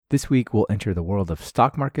This week, we'll enter the world of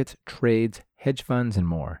stock markets, trades, hedge funds, and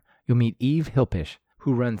more. You'll meet Yves Hilpisch,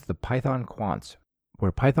 who runs the Python Quants,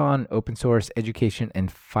 where Python, open source, education,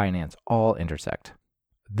 and finance all intersect.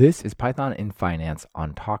 This is Python in Finance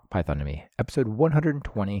on Talk Python to Me, episode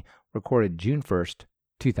 120, recorded June 1st,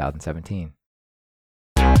 2017.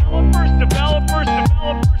 Developers.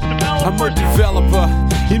 I'm a developer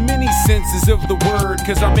in many senses of the word,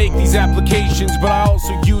 cause I make these applications, but I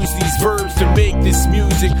also use these verbs to make this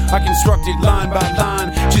music. I construct it line by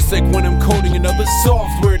line, just like when I'm coding another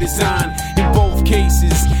software design. In both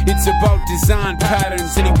cases, it's about design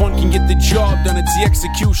patterns. Anyone can get the job done, it's the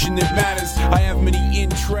execution that matters. I have many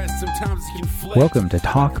interests, sometimes it conflicts. Welcome to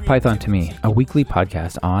Talk Python to Me, a weekly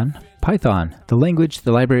podcast on Python, the language,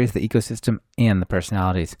 the libraries, the ecosystem, and the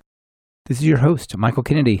personalities. This is your host, Michael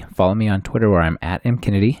Kennedy. Follow me on Twitter where I'm at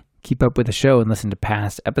mkennedy. Keep up with the show and listen to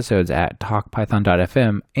past episodes at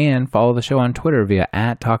talkpython.fm and follow the show on Twitter via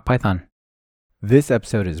 @talkpython. This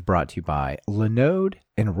episode is brought to you by Linode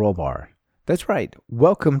and Rollbar. That's right.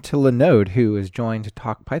 Welcome to Linode, who has joined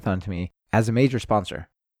Talk Python to Me as a major sponsor.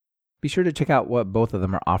 Be sure to check out what both of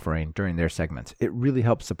them are offering during their segments. It really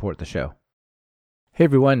helps support the show. Hey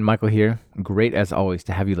everyone, Michael here. Great as always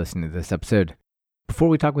to have you listen to this episode. Before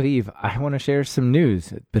we talk with Yves, I want to share some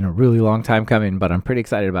news. It's been a really long time coming, but I'm pretty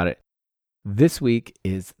excited about it. This week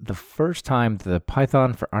is the first time the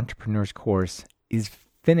Python for Entrepreneurs course is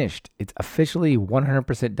finished. It's officially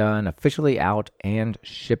 100% done, officially out and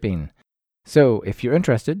shipping. So if you're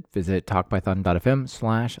interested, visit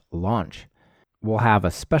talkpython.fm/launch. We'll have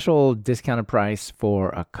a special discounted price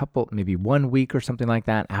for a couple, maybe 1 week or something like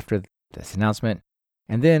that after this announcement.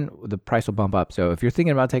 And then the price will bump up. So if you're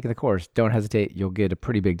thinking about taking the course, don't hesitate. You'll get a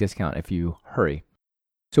pretty big discount if you hurry.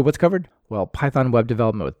 So what's covered? Well, Python web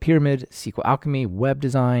development with Pyramid, SQL Alchemy, web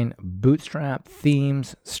design, Bootstrap,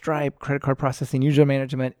 themes, Stripe, credit card processing, user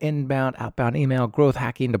management, inbound, outbound email, growth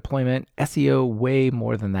hacking, deployment, SEO, way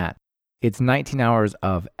more than that. It's 19 hours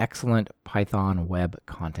of excellent Python web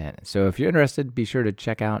content. So if you're interested, be sure to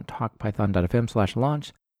check out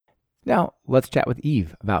talkpython.fm/launch. Now, let's chat with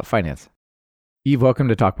Yves about finance. Yves, welcome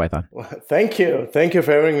to Talk Python. Well, thank you. Thank you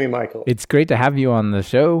for having me, Michael. It's great to have you on the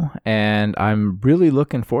show, and I'm really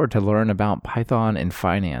looking forward to learn about Python and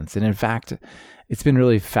finance. And in fact, it's been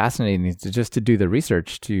really fascinating to do the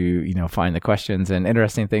research to, find the questions and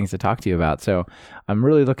interesting things to talk to you about. So I'm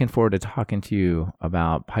really looking forward to talking to you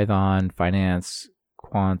about Python, finance,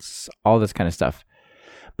 quants, all this kind of stuff.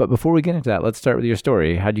 But before we get into that, let's start with your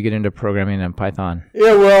story. How'd you get into programming in Python?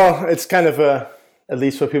 Yeah, well, it's kind of at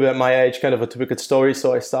least for people at my age, kind of a typical story.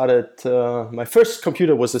 So I started, my first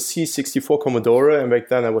computer was a C64 Commodore, and back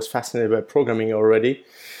then I was fascinated by programming already.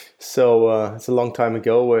 So it's a long time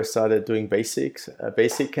ago where I started doing basic.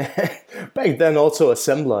 Back then also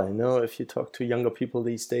assembler, if you talk to younger people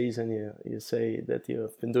these days and you say that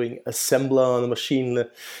you've been doing assembler on a machine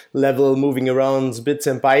level, moving around bits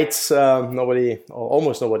and bytes, nobody or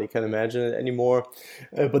almost nobody can imagine it anymore.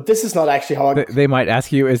 But this is not actually how They might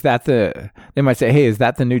ask you, they might say, hey, is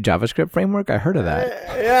that the new JavaScript framework? I heard of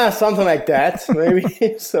that. Yeah, something like that, maybe.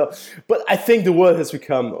 But I think the world has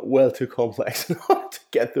become well too complex in order to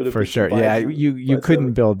get to the For sure. Yeah, you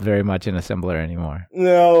couldn't build very much in assembler anymore.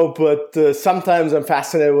 No, but sometimes I'm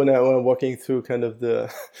fascinated when I'm walking through kind of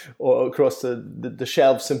or across the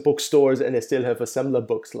shelves in bookstores, and they still have assembler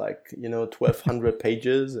books like 1,200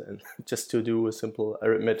 pages, and just to do a simple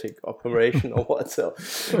arithmetic operation or what. So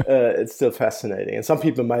it's still fascinating, and some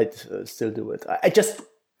people might still do it. I just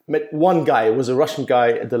met one guy. It was a Russian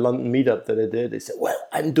guy at the London meetup that I did. He said, well,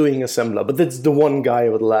 I'm doing assembler. But that's the one guy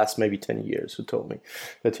over the last maybe 10 years who told me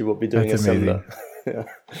that he will be doing assembler. Yeah.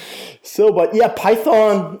 So, but yeah,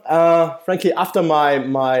 Python, frankly, after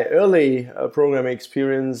my early programming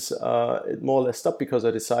experience, it more or less stopped because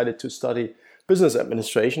I decided to study business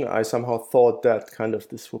administration. I somehow thought that kind of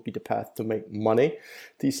this would be the path to make money,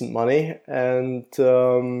 decent money. And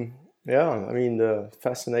the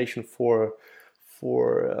fascination for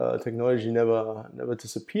technology never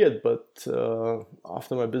disappeared. But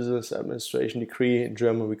after my business administration degree in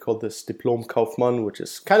German, we call this Diplom-Kaufmann, which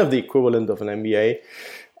is kind of the equivalent of an MBA.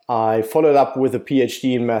 I followed up with a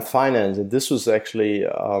PhD in math finance, and this was actually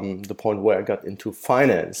the point where I got into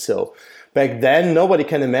finance. So back then, nobody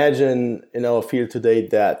can imagine in our field today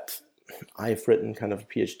that I've written kind of a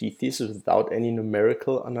PhD thesis without any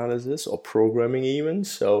numerical analysis or programming even.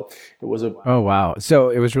 So it was Oh, wow. So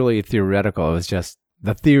it was really theoretical. It was just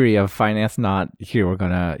the theory of finance, not here we're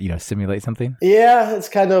going to, simulate something. Yeah, it's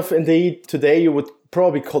kind of indeed. Today you would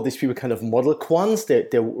probably call these people kind of model quants. They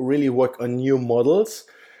really work on new models.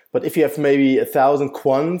 But if you have maybe 1,000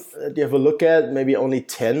 quants that you have a look at, maybe only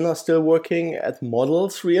 10 are still working at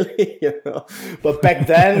models, really. But back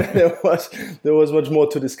then there was much more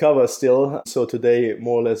to discover still. So today,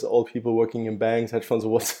 more or less, all people working in banks, hedge funds,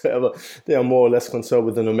 or whatsoever, they are more or less concerned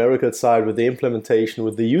with the numerical side, with the implementation,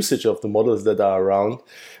 with the usage of the models that are around,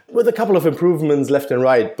 with a couple of improvements left and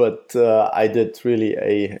right. But I did really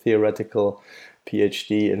a theoretical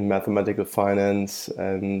PhD in mathematical finance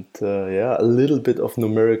and a little bit of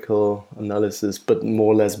numerical analysis, but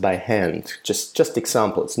more or less by hand, just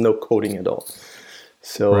examples, no coding at all.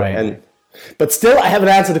 So right. But still, I haven't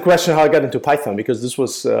answered the question how I got into Python, because this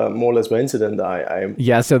was more or less by incident.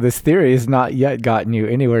 So this theory has not yet gotten you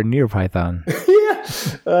anywhere near Python.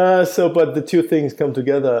 But the two things come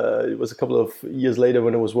together. It was a couple of years later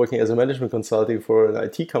when I was working as a management consulting for an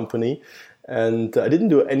IT company. And I didn't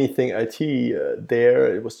do anything IT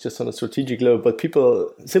there. It was just on a strategic level. But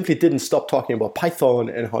people simply didn't stop talking about Python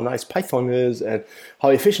and how nice Python is and how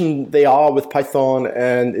efficient they are with Python.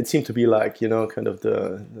 And it seemed to be like, kind of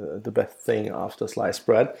the best thing after sliced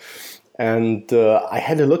bread. And I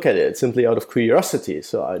had to look at it simply out of curiosity.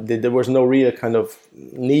 So there was no real kind of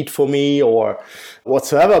need for me or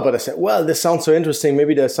whatsoever. But I said, well, this sounds so interesting.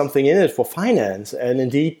 Maybe there's something in it for finance. And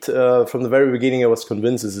indeed, from the very beginning, I was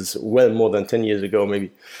convinced. This is well more than 10 years ago,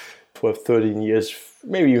 maybe 12, 13 years,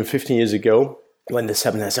 maybe even 15 years ago. When this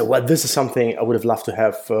happened, I said, well, this is something I would have loved to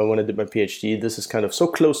have when I did my PhD. This is kind of so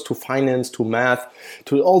close to finance, to math,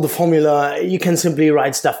 to all the formula. You can simply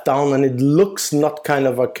write stuff down and it looks not kind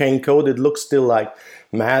of arcane code. It looks still like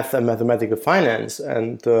math and mathematical finance.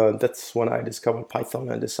 And that's when I discovered Python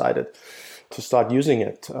and decided to start using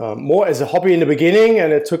it. More as a hobby in the beginning,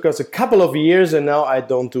 and it took us a couple of years, and now I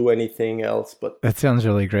don't do anything else. But that sounds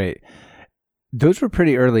really great. Those were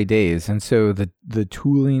pretty early days, and so the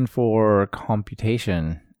tooling for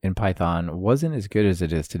computation in Python wasn't as good as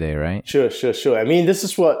it is today, right? Sure. I mean, this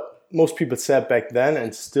is what most people said back then,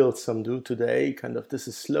 and still some do today. Kind of, this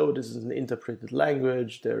is slow, this is an interpreted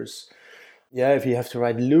language. There's, if you have to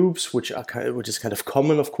write loops, which is kind of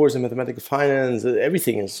common, of course, in mathematical finance.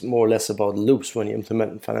 Everything is more or less about loops when you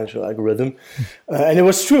implement a financial algorithm. And it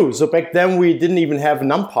was true. So back then we didn't even have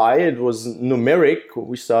NumPy. It was numeric.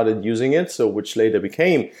 We started using it, which later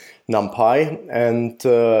became NumPy. And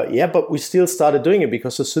but we still started doing it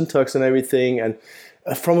because of syntax and everything. And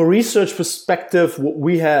from a research perspective, what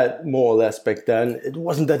we had more or less back then, it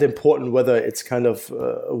wasn't that important whether it's kind of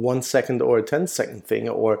a 1 second or a 10-second thing,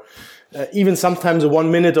 or even sometimes a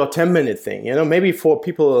 1 minute or 10-minute thing. Maybe for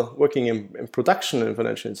people working in production in a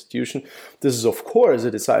financial institution, this is of course a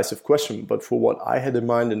decisive question. But for what I had in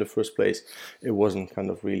mind in the first place, it wasn't kind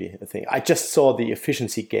of really a thing. I just saw the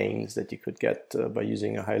efficiency gains that you could get by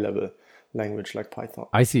using a high-level language like Python.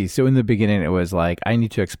 I see. So in the beginning, it was like, I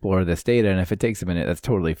need to explore this data, and if it takes a minute, that's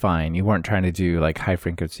totally fine. You weren't trying to do like high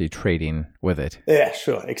frequency trading with it. Yeah,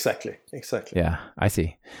 sure. Exactly. Yeah, I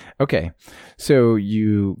see. Okay. So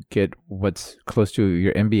you get what's close to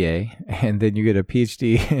your MBA, and then you get a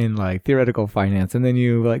PhD in like theoretical finance, and then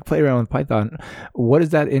you like play around with Python. What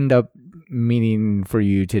does that end up meaning for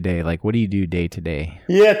you today? Like, what do you do day to day?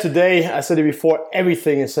 Yeah, today, I said it before,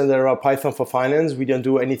 everything is centered around Python for finance. We don't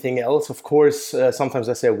do anything else. Of course, sometimes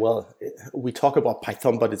I say, well, we talk about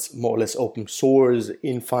Python, but it's more or less open source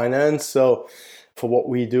in finance. So for what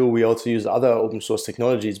we do, we also use other open source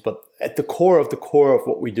technologies. But at the core of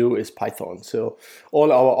what we do is Python. So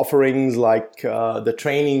all our offerings, like the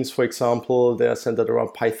trainings, for example, they are centered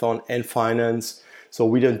around Python and finance. So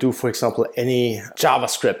we don't do, for example, any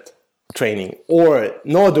JavaScript training, or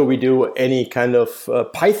nor do we do any kind of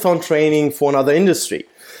Python training for another industry.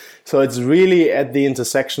 So it's really at the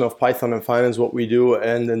intersection of Python and finance what we do.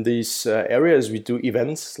 And in these areas, we do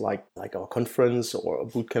events like our conference or a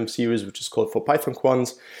bootcamp series, which is called For Python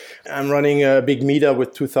Quants. I'm running a big meetup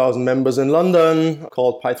with 2,000 members in London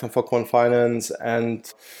called Python for Quant Finance.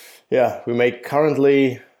 And we make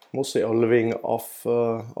currently mostly our living off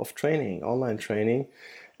training, online training.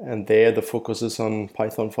 And there the focus is on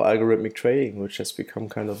Python for algorithmic trading, which has become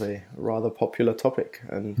kind of a rather popular topic.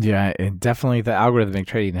 And definitely the algorithmic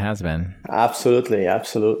trading has been. Absolutely.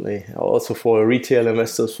 Also for retail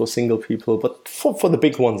investors, for single people, but for the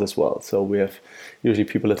big ones as well. So we have usually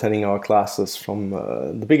people attending our classes from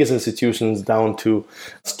the biggest institutions down to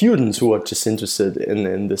students who are just interested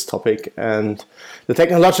in this topic. And the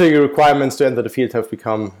technological requirements to enter the field have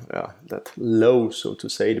become that low, so to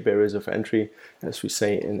say, the barriers of entry, as we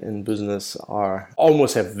say in business are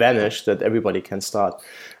almost have vanished, that everybody can start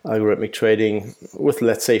algorithmic trading with,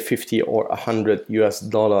 let's say, 50 or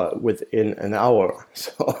 $100 within an hour.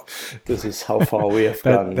 So this is how far we have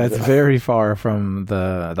gone. That's very far from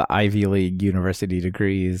the Ivy League university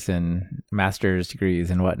degrees and master's degrees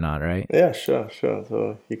and whatnot, right? Yeah, sure.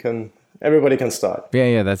 So everybody can start.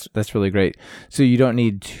 Yeah, that's really great. So you don't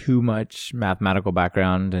need too much mathematical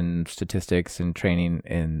background and statistics and training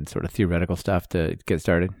and sort of theoretical stuff to get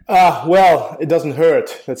started? Well, it doesn't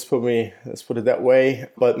hurt. Let's put it that way.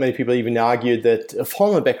 But many people even argue that a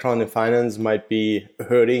formal background in finance might be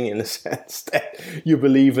hurting, in the sense that you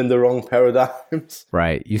believe in the wrong paradigms.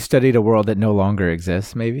 Right. You studied a world that no longer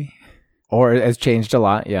exists, maybe? Or has changed a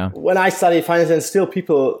lot, yeah. When I studied finance, and still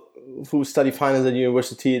people who study finance at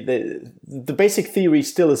university, the basic theory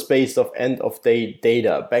still is based off end-of-day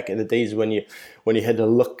data. Back in the days when you had to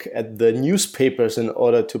look at the newspapers in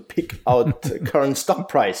order to pick out current stock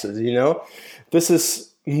prices, this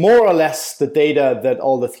is more or less the data that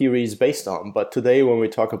all the theory is based on. But today, when we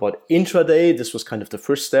talk about intraday, this was kind of the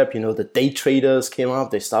first step. The day traders came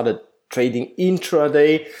up; they started trading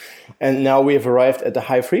intraday. And now we have arrived at the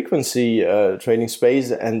high frequency trading space.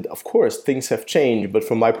 And of course, things have changed. But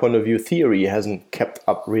from my point of view, theory hasn't kept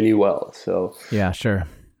up really well. So yeah, sure.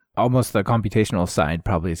 Almost the computational side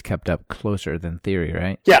probably is kept up closer than theory,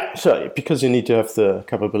 right? Yeah, sure. Because you need to have the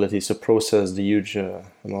capabilities to process the huge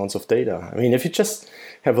amounts of data. I mean, if you just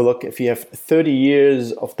have a look, if you have 30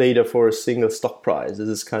 years of data for a single stock price, this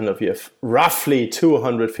is you have roughly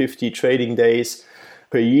 250 trading days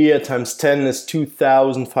per year. Times 10 is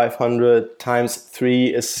 2,500, times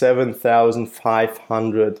 3 is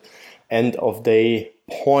 7,500 end of day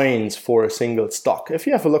points for a single stock. If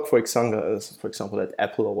you have a look, for example, at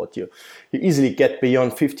Apple or what, you easily get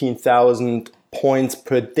beyond 15,000 points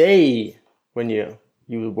per day when you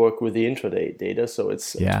work with the intraday data. So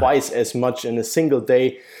it's twice as much in a single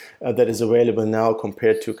day that is available now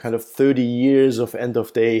compared to 30 years of end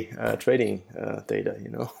of day trading data,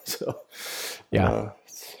 So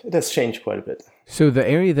it has changed quite a bit. So the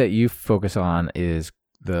area that you focus on is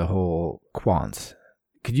the whole quants.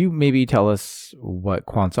 Could you maybe tell us what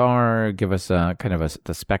quants are? Give us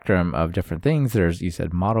the spectrum of different things. There's, you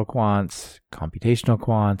said, model quants, computational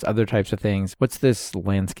quants, other types of things. What's this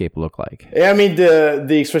landscape look like? Yeah, I mean,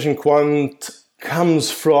 the expression quant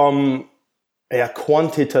comes from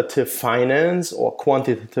quantitative finance or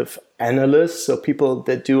quantitative analysts, so people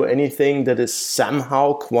that do anything that is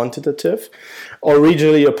somehow quantitative,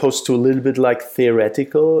 originally opposed to a little bit like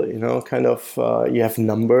theoretical, you have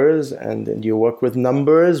numbers and you work with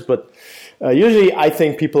numbers, but usually I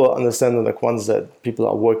think people understand in the quants that people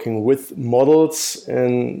are working with models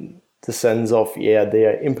in the sense of, they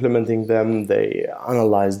are implementing them, they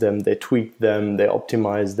analyze them, they tweak them, they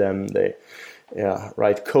optimize them, they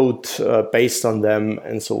write code based on them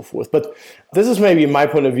and so forth. But this is maybe my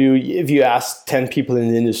point of view. If you ask 10 people in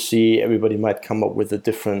the industry, everybody might come up with a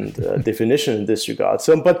different definition in this regard.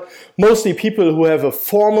 So, but mostly people who have a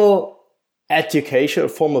formal education, a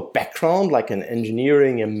formal background, like in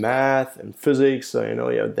engineering and math and physics. So,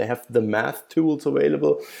 they have the math tools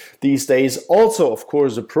available these days. Also, of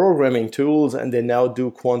course, the programming tools, and they now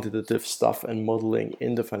do quantitative stuff and modeling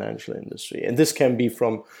in the financial industry. And this can be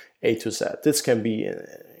from A to Z. This can be in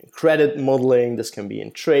credit modeling, this can be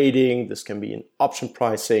in trading, this can be in option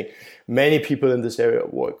pricing. Many people in this area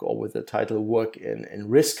work, or with the title, work in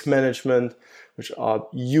risk management, which are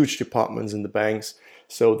huge departments in the banks.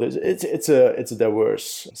 So it's a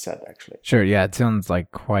diverse set, actually. Sure, yeah, it sounds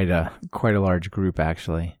like quite a large group,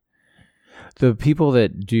 actually. The people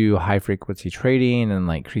that do high frequency trading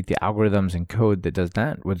and create the algorithms and code that does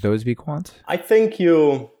that, would those be quants? I think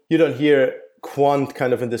you don't hear quant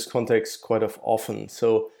in this context quite often.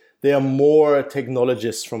 So they are more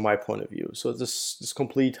technologists from my point of view. So this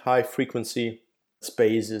complete high frequency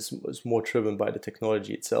space is more driven by the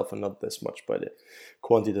technology itself and not as much by the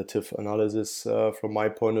quantitative analysis from my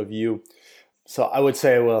point of view. So I would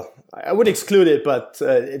say, I would exclude it, but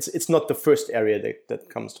it's not the first area that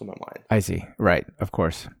comes to my mind. I see. Right. Of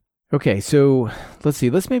course. Okay. So let's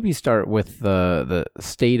see. Let's maybe start with the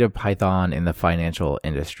state of Python in the financial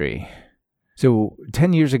industry. So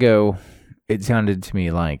 10 years ago, it sounded to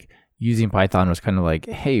me like using Python was kind of like,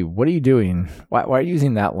 hey, what are you doing? Why are you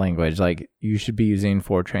using that language? You should be using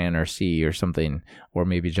Fortran or C or something, or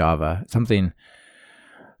maybe Java, something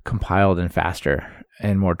compiled and faster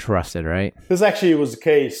and more trusted, right? This actually was the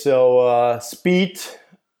case. So speed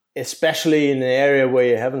especially in an area where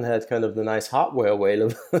you haven't had kind of the nice hardware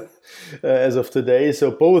available as of today.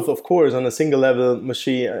 So both, of course, on a single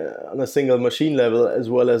machine level, as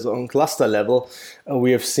well as on cluster level,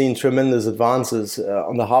 we have seen tremendous advances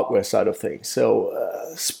on the hardware side of things. So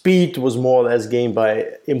speed was more or less gained by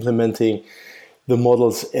implementing the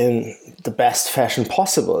models in the best fashion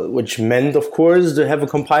possible, which meant, of course, to have a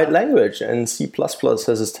compiled language. And C++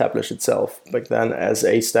 has established itself back then as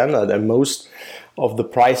a standard. And most of the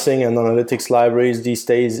pricing and analytics libraries these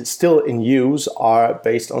days still in use are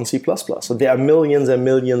based on C++. So there are millions and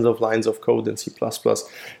millions of lines of code in C++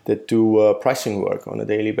 that do pricing work on a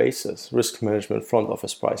daily basis, risk management, front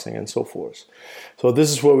office pricing, and so forth. So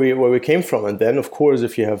this is where we came from. And then, of course,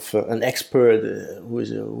 if you have an expert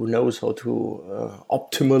who knows how to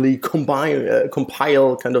optimally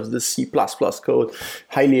compile kind of the C++ code,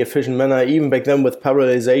 highly efficient manner, even back then with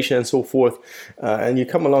parallelization and so forth, and you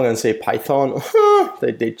come along and say Python,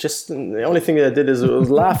 they just, the only thing they did is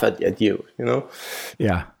laugh at you, you know?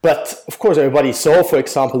 Yeah. But of course, everybody saw, for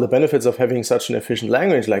example, the benefits of having such an efficient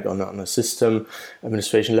language, like on a system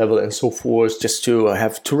administration level and so forth, just to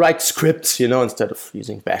have to write scripts, you know, instead of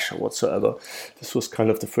using Bash or whatsoever. This was kind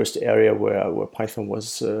of the first area where Python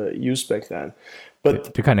was used back then.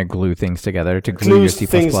 But to kind of glue things together, to glue your C++.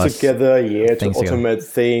 Things together, to automate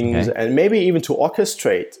things, okay. And maybe even to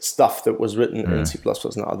orchestrate stuff that was written in C++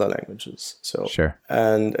 and other languages. So, sure.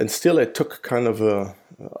 And still it took kind of a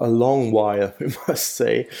long while, we must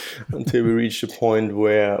say, until we reached a point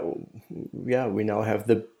where, we now have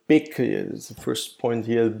the first point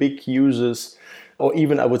here, big users, or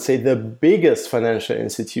even I would say the biggest financial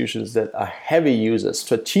institutions that are heavy users,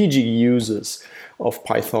 strategic users of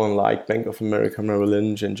Python, like Bank of America, Merrill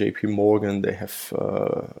Lynch, and JP Morgan. They have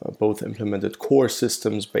both implemented core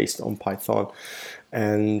systems based on Python.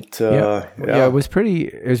 And it was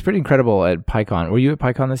pretty incredible at PyCon. Were you at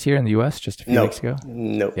PyCon this year in the US just a few weeks ago?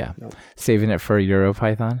 No. Yeah. No. Saving it for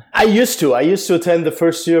EuroPython? I used to attend the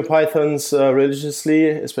first EuroPythons religiously,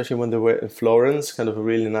 especially when they were in Florence, kind of a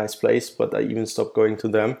really nice place, but I even stopped going to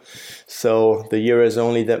them. So the year is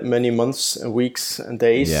only that many months and weeks and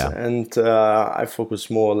days, and I focus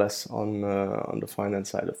more or less on the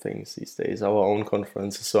finance side of things these days, our own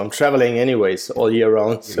conferences. So I'm traveling anyways all year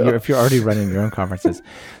round. So. If you're already running your own conferences.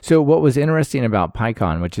 So what was interesting about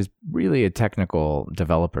PyCon, which is really a technical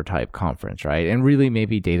developer type conference, right? And really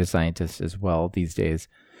maybe data scientists as well these days,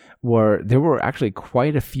 there were actually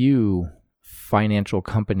quite a few financial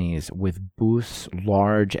companies with booths,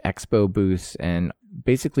 large expo booths, and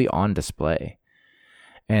basically on display.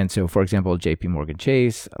 And so, for example, JP Morgan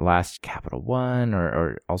Chase, last Capital One,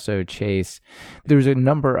 or also Chase, there's a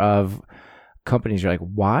number of companies are like,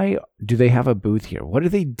 why do they have a booth here? What are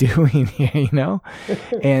they doing here? You know?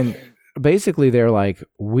 And basically they're like,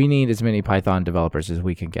 we need as many Python developers as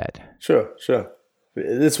we can get. Sure.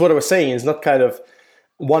 That's what I was saying. It's not kind of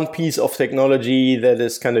one piece of technology that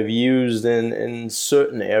is kind of used in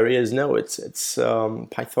certain areas. No, it's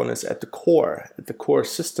Python is at the core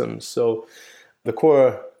system. So the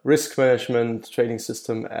core risk management trading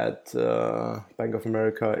system at Bank of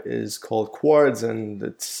America is called Quartz, and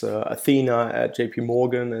it's Athena at JP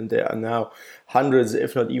Morgan, and there are now hundreds,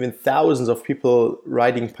 if not even thousands of people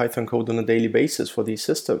writing Python code on a daily basis for these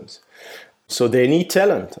systems. So they need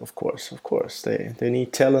talent, of course. They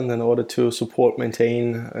need talent in order to support,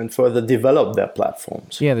 maintain, and further develop their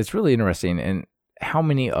platforms. Yeah, that's really interesting. And how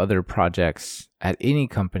many other projects at any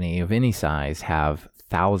company of any size have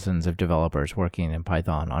thousands of developers working in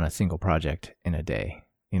Python on a single project in a day?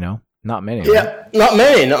 You know, not many. Yeah, right? not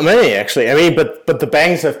many actually. I mean, but the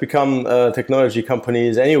banks have become technology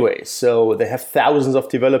companies anyway, so they have thousands of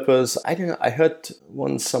developers. I don't know. I heard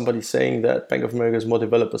once somebody saying that Bank of America has more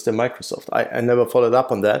developers than Microsoft. I never followed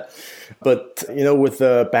up on that, but you know, with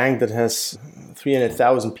a bank that has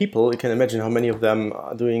 300,000 people, you can imagine how many of them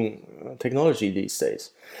are doing technology these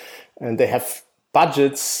days, and they have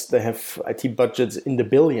budgets, they have IT budgets in the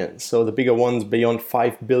billions. So the bigger ones beyond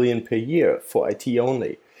 5 billion per year for IT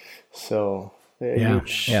only. So they're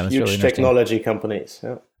huge really technology companies.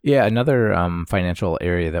 Yeah, another financial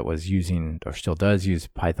area that was using or still does use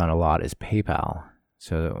Python a lot is PayPal.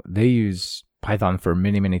 So they use Python for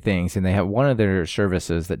many, many things. And they have one of their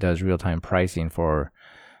services that does real-time pricing for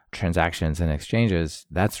transactions and exchanges.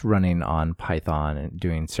 That's running on Python and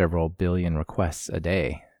doing several billion requests a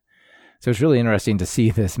day. So it's really interesting to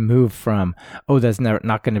see this move from, oh, that's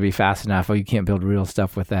not going to be fast enough. Oh, you can't build real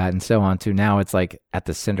stuff with that, and so on, to now it's like at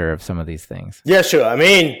the center of some of these things. Yeah, sure. I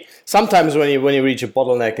mean, sometimes when you reach a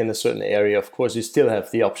bottleneck in a certain area, of course, you still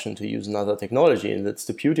have the option to use another technology, and that's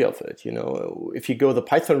the beauty of it. If you go the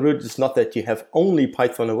Python route, it's not that you have only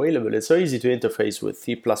Python available. It's so easy to interface with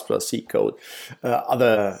C++, C code,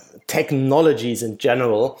 other technologies in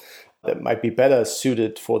general that might be better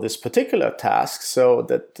suited for this particular task, so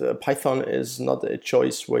that Python is not a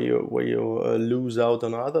choice where you lose out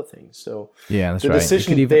on other things. So yeah, that's the right.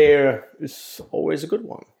 decision there is always a good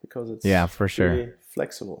one because it's for sure. really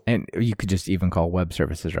flexible. And you could just even call web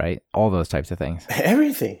services, right? All those types of things.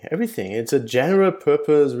 Everything. It's a general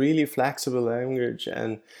purpose, really flexible language.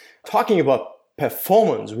 And talking about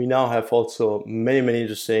performance, we now have also many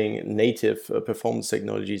interesting native performance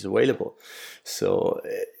technologies available. So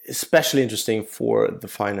especially interesting for the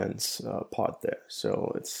finance part there.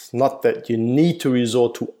 So it's not that you need to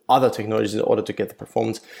resort to other technologies in order to get the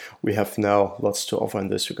performance. We have now lots to offer in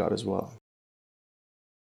this regard as well.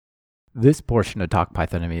 This portion of Talk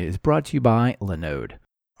Python to Me is brought to you by Linode.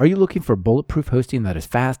 Are you looking for bulletproof hosting that is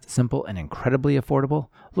fast, simple, and incredibly affordable?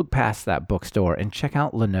 Look past that bookstore and check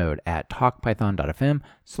out Linode at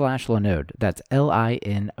talkpython.fm/Linode. That's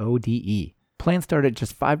Linode. Plans start at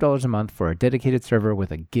just $5 a month for a dedicated server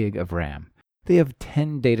with a gig of RAM. They have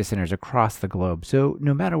 10 data centers across the globe, so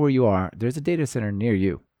no matter where you are, there's a data center near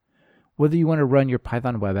you. Whether you want to run your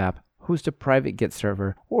Python web app, host a private Git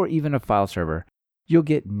server, or even a file server, you'll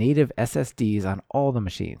get native SSDs on all the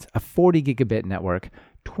machines, a 40 gigabit network,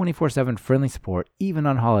 24/7 friendly support, even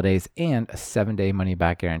on holidays, and a 7-day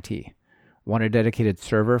money-back guarantee. Want a dedicated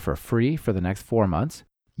server for free for the next 4 months?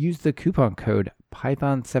 Use the coupon code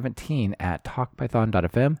Python17 at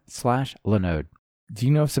talkpython.fm/Linode. Do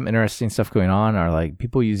you know some interesting stuff going on? Are like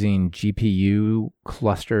people using GPU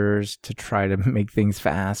clusters to try to make things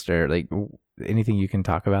fast, or like anything you can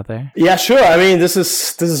talk about there? Yeah, sure. I mean, this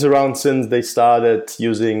is around since they started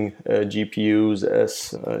using GPUs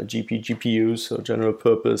as GPUs, so general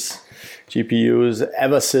purpose GPUs,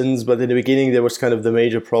 ever since. But in the beginning, there was kind of the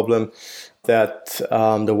major problem that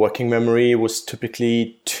the working memory was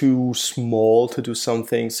typically too small to do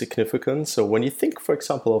something significant. So when you think, for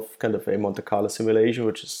example, of kind of a Monte Carlo simulation,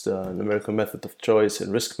 which is the numerical method of choice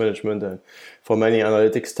in risk management and for many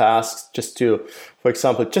analytics tasks, just to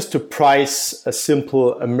price a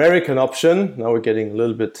simple American option, now we're getting a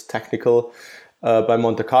little bit technical, by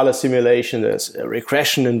Monte Carlo simulation, there's a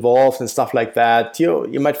regression involved and stuff like that.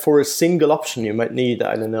 You might, for a single option, you might need,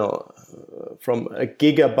 I don't know, from a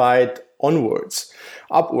gigabyte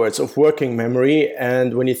upwards of working memory.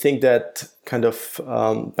 And when you think that kind of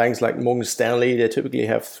banks like Morgan Stanley, they typically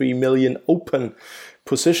have 3 million open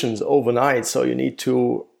positions overnight. So you need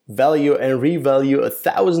to value and revalue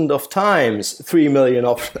 1,000 of times 3 million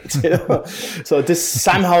options. So this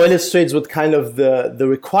somehow illustrates what kind of the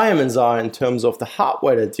requirements are in terms of the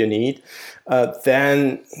hardware that you need.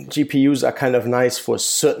 Then GPUs are kind of nice for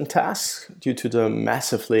certain tasks due to the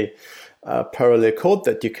massively parallel code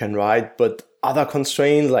that you can write, but other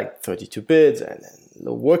constraints like 32 bits and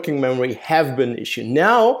the working memory have been an issue.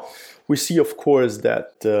 Now we see, of course,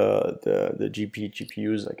 that the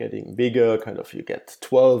GPUs are getting bigger. Kind of, you get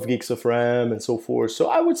 12 gigs of RAM and so forth. So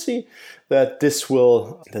I would see that this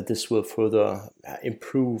will further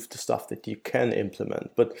improve the stuff that you can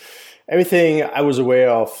implement. But everything I was aware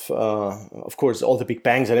of course, all the big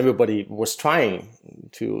banks and everybody was trying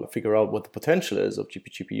to figure out what the potential is of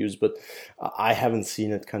GPUs, but I haven't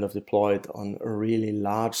seen it kind of deployed on a really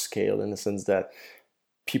large scale, in the sense that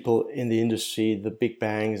people in the industry, the big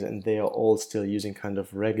banks, and they are all still using kind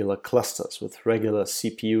of regular clusters with regular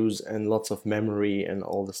CPUs and lots of memory and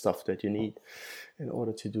all the stuff that you need in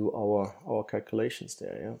order to do our calculations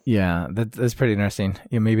there. Yeah, that's pretty interesting.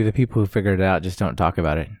 Maybe the people who figured it out just don't talk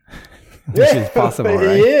about it. Which is possible,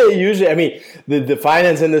 right? Yeah, usually. I mean, the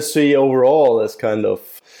finance industry overall is kind of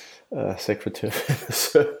secretive in a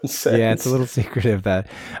certain sense. Yeah, it's a little secretive, that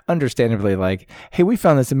understandably, like, hey, we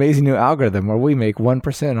found this amazing new algorithm where we make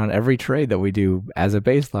 1% on every trade that we do as a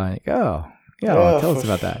baseline. Like, oh, yeah, well, tell us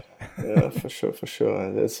about that. Yeah, for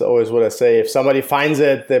sure. That's always what I say. If somebody finds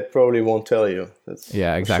it, they probably won't tell you.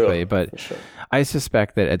 Yeah, exactly. But I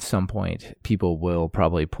suspect that at some point people will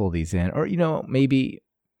probably pull these in, or,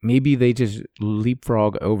 maybe they just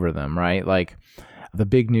leapfrog over them, right? Like the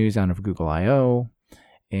big news out of Google I/O,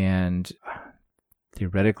 and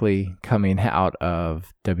theoretically coming out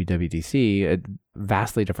of WWDC at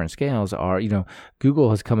vastly different scales are,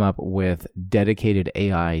 Google has come up with dedicated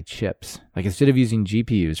AI chips. Like, instead of using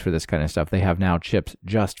GPUs for this kind of stuff, they have now chips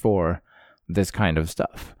just for this kind of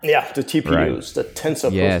stuff. Yeah, the TPUs, the tensor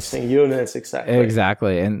processing units, exactly.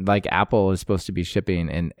 Exactly. And like Apple is supposed to be shipping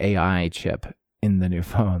an AI chip in the new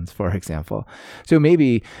phones, for example. So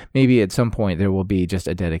maybe at some point there will be just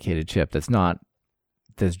a dedicated chip that's not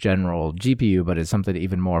this general GPU, but it's something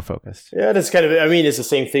even more focused. Yeah, that's kind of, I mean, it's the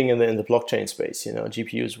same thing in the blockchain space. You know,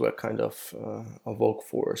 GPUs were kind of en vogue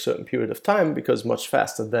for a certain period of time because much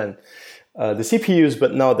faster than the CPUs,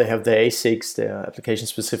 but now they have the ASICs, their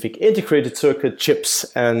application-specific integrated circuit chips,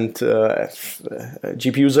 and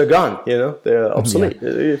GPUs are gone. You know, they're obsolete.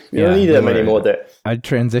 Yeah. You don't need them anymore there. A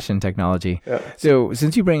transition technology. Yeah. So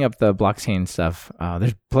since you bring up the blockchain stuff,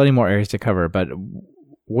 there's plenty more areas to cover, but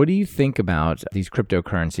what do you think about these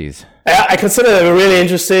cryptocurrencies? I consider them really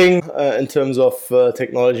interesting in terms of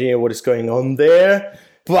technology and what is going on there.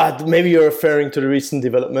 But maybe you're referring to the recent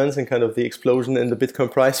developments and kind of the explosion in the Bitcoin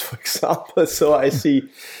price, for example. So I see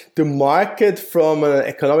the market from an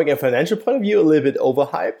economic and financial point of view a little bit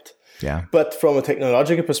overhyped. Yeah. But from a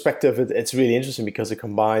technological perspective, it's really interesting because it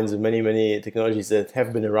combines many, many technologies that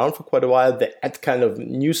have been around for quite a while. They add kind of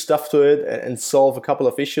new stuff to it and solve a couple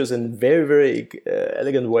of issues in very, very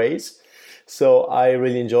elegant ways. So I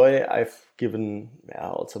really enjoy it. I've given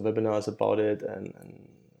also webinars about it and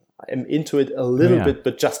I'm into it a little bit,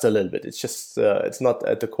 but just a little bit. It's just, it's not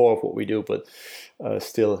at the core of what we do, but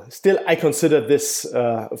still I consider this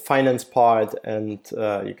finance part, and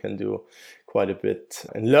you can do quite a bit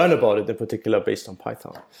and learn about it in particular based on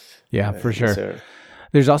Python. Yeah, for sure.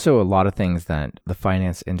 There's also a lot of things that the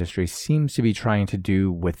finance industry seems to be trying to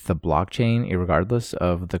do with the blockchain, regardless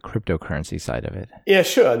of the cryptocurrency side of it. Yeah,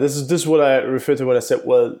 sure. This is what I refer to when I said,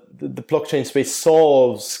 well, the blockchain space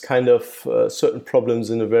solves kind of certain problems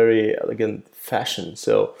in a very elegant fashion.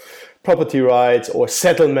 So property rights or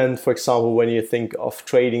settlement, for example, when you think of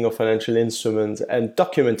trading of financial instruments, and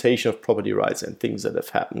documentation of property rights and things that have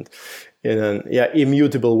happened in an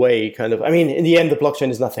immutable way, kind of. I mean, in the end, the blockchain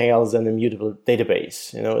is nothing else than an immutable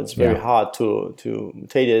database. You know, it's very hard to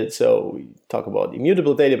mutate it. So we talk about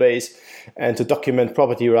immutable database and to document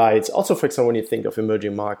property rights. Also, for example, when you think of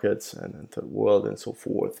emerging markets and the world and so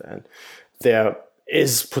forth, and there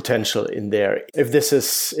is potential in there. If this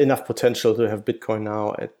is enough potential to have Bitcoin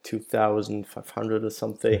now at 2,500 or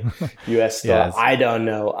something US dollar, yes. I don't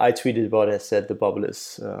know. I tweeted about it, I said the bubble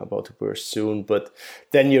is about to burst soon. But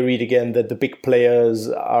then you read again that the big players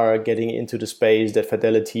are getting into the space, that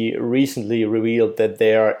Fidelity recently revealed that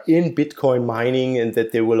they are in Bitcoin mining and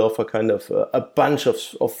that they will offer kind of a bunch of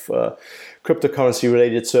cryptocurrency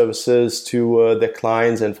related services to their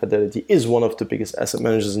clients, and Fidelity is one of the biggest asset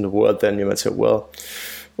managers in the world. Then you might say, well,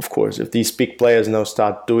 of course, if these big players now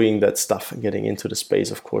start doing that stuff and getting into the space,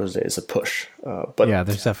 of course, there is a push. But yeah,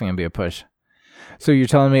 there's definitely going to be a push. So you're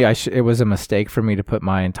telling me it was a mistake for me to put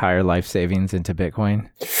my entire life savings into Bitcoin?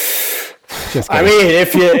 I mean,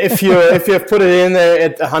 if you put it in there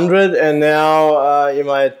at 100 and now you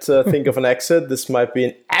might think of an exit, this might be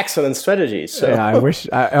an excellent strategy. So. Yeah,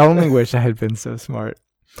 I only wish I had been so smart.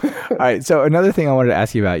 All right. So another thing I wanted to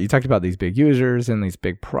ask you about, you talked about these big users and these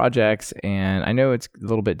big projects, and I know it's a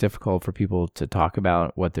little bit difficult for people to talk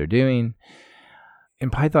about what they're doing. In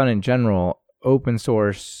Python in general, open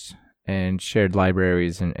source and shared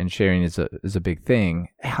libraries and sharing is a big thing.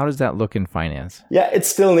 How does that look in finance? Yeah, it's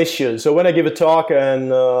still an issue. So when I give a talk and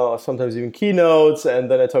sometimes even keynotes, and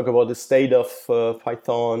then I talk about the state of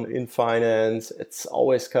Python in finance, it's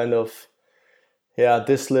always kind of,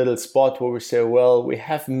 this little spot where we say, well, we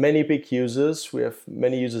have many big users. We have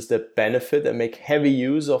many users that benefit and make heavy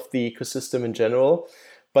use of the ecosystem in general,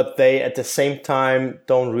 but they at the same time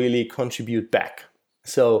don't really contribute back.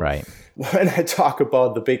 So when I talk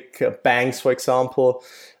about the big banks, for example,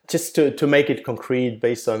 just to make it concrete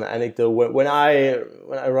based on anecdote, when I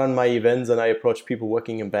run my events and I approach people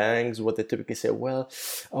working in banks, what they typically say, well,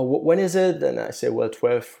 when is it? And I say, well,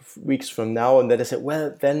 12 weeks from now. And then they say,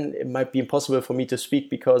 well, then it might be impossible for me to speak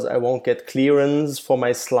because I won't get clearance for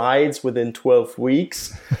my slides within 12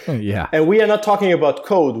 weeks. Yeah. And we are not talking about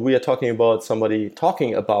code. We are talking about somebody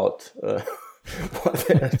talking about what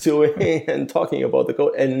they're doing and talking about the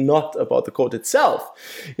code and not about the code itself.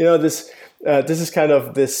 You know, this is kind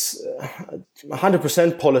of this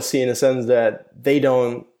 100% policy in a sense that they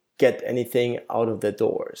don't get anything out of their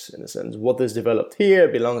doors. In a sense, what is developed here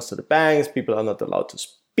belongs to the banks. People are not allowed to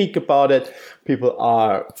speak about it. People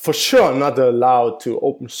are for sure not allowed to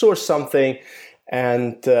open source something.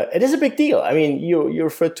 And it is a big deal. I mean, you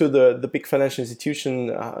referred to the big financial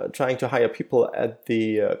institution trying to hire people at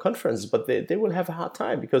the conference, but they will have a hard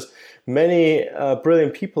time because many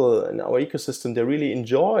brilliant people in our ecosystem, they really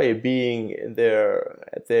enjoy being at their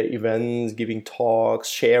events, giving talks,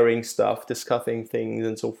 sharing stuff, discussing things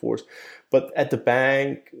and so forth. But at the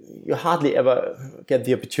bank, you hardly ever get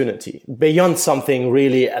the opportunity beyond something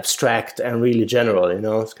really abstract and really general,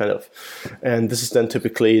 it's kind of, and this is then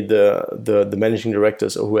typically the managing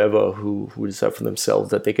directors or whoever who decide for themselves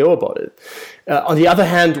that they go about it. On the other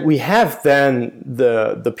hand, we have then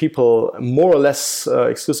the people more or less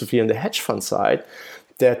exclusively in the hedge fund side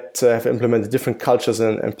that have implemented different cultures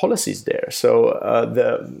and policies there. So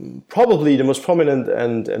probably the most prominent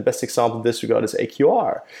and best example in this regard is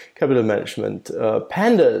AQR, Capital Management.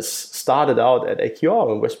 Pandas started out at AQR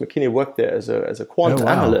when Wes McKinney worked there as a quant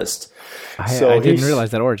analyst. I didn't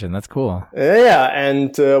realize that origin. That's cool. Yeah,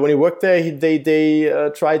 and when he worked there,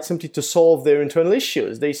 they tried simply to solve their internal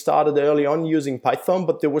issues. They started early on using Python,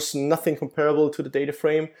 but there was nothing comparable to the data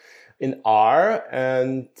frame in R,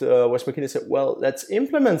 and Wes McKinney said, well, let's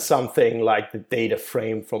implement something like the data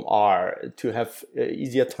frame from R to have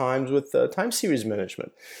easier times with time series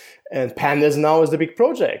management. And Pandas now is the big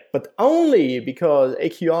project, but only because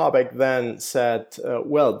AQR back then said,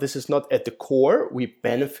 well, this is not at the core. We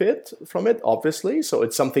benefit from it, obviously. So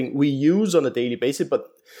it's something we use on a daily basis, but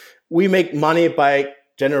we make money by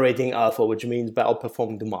generating alpha, which means by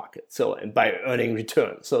outperforming the market. So, and by earning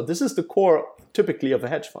returns. So this is the core typically of a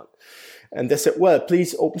hedge fund. And they said, well,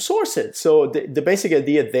 please open source it. So the basic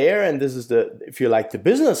idea there, and this is if you like, the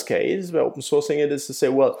business case by open sourcing it, is to say,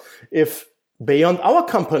 well, if beyond our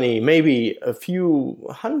company, maybe a few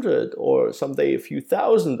hundred or someday a few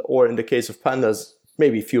thousand, or in the case of Pandas,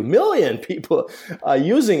 maybe a few million people are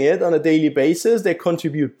using it on a daily basis, they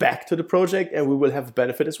contribute back to the project and we will have a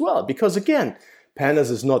benefit as well. Because again,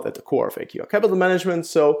 Pandas is not at the core of AQR Capital Management,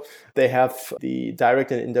 so they have the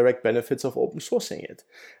direct and indirect benefits of open sourcing it.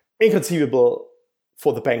 Inconceivable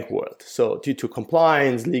for the bank world, so due to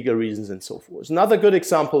compliance, legal reasons, and so forth. Another good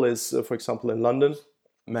example is, for example, in London,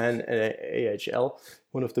 Man AHL,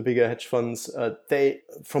 one of the bigger hedge funds, they,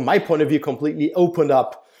 from my point of view, completely opened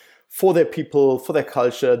up for their people, for their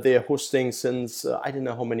culture. They're hosting since, I don't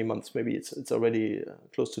know how many months, maybe it's already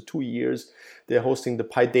close to 2 years. They're hosting the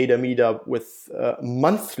PyData meetup with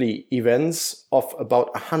monthly events of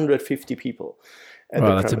about 150 people.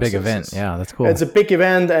 Well, that's a big event. Yeah, that's cool. It's a big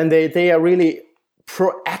event, and they are really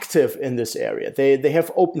proactive in this area. They have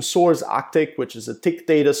open source Arctic, which is a tick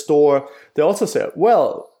data store. They also say,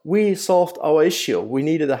 well, we solved our issue. We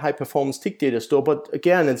needed a high performance tick data store, but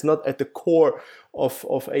again, it's not at the core of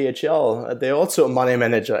AHL. They're also a money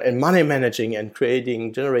manager, and money managing and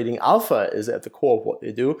generating alpha is at the core of what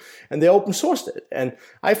they do, and they open sourced it. And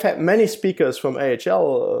I've had many speakers from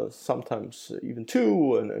AHL, sometimes even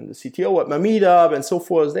two, and the CTO at my meetup and so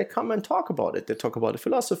forth. They come and talk about it. They talk about the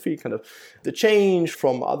philosophy, kind of the change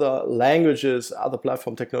from other languages, other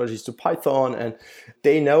platform technologies to Python, and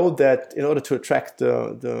they know that in order to attract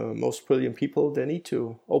the most brilliant people, they need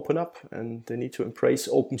to open up and they need to embrace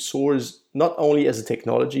open source, not only as a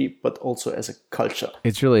technology, but also as a culture.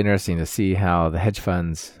 It's really interesting to see how the hedge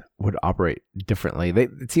funds would operate differently.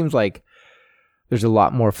 It seems like there's a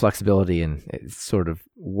lot more flexibility in sort of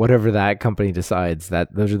whatever that company decides,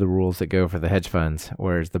 that those are the rules that go for the hedge funds,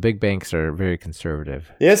 whereas the big banks are very conservative.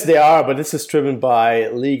 Yes, they are, but this is driven by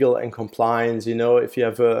legal and compliance. If you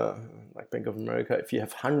have like Bank of America, if you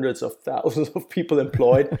have hundreds of thousands of people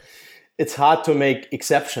employed, it's hard to make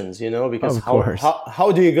exceptions, because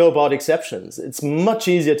how do you go about exceptions? It's much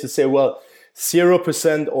easier to say, well,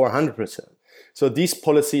 0% or 100%. So these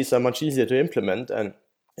policies are much easier to implement. And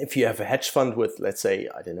if you have a hedge fund with, let's say,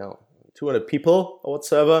 200 people or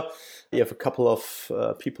whatsoever, you have a couple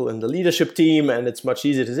of people in the leadership team, and it's much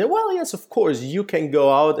easier to say, well, yes, of course, you can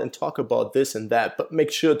go out and talk about this and that, but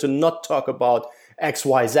make sure to not talk about X,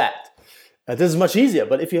 Y, Z. This is much easier,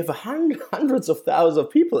 but if you have hundreds of thousands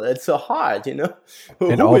of people, it's so hard, And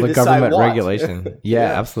all the government regulation.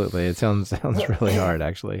 Yeah, absolutely. It sounds really hard,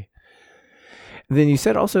 actually. Then you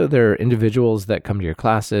said also there are individuals that come to your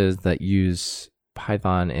classes that use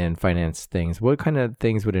Python and finance things. What kind of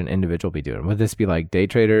things would an individual be doing? Would this be like day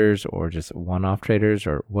traders or just one-off traders,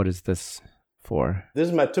 or what is this for? This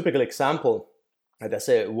is my typical example. And I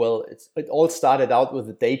say, well, it all started out with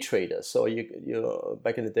a day trader. So you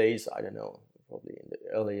back in the days, I don't know, probably in the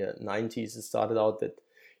earlier 90s, it started out that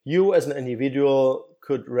you as an individual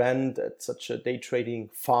could rent at such a day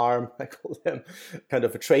trading farm, I call them, kind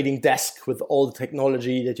of a trading desk with all the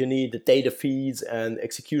technology that you need, the data feeds and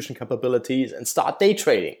execution capabilities, and start day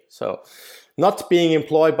trading. So not being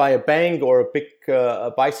employed by a bank or a big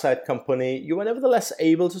buy-side company, you were nevertheless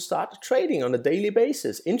able to start trading on a daily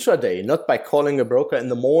basis, intraday, not by calling a broker in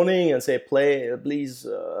the morning and say, please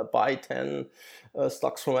buy 10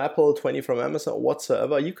 stocks from Apple, 20 from Amazon, or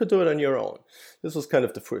whatsoever. You could do it on your own. This was kind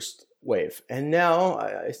of the first wave. And now,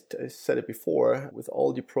 I said it before, with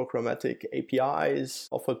all the programmatic APIs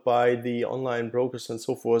offered by the online brokers and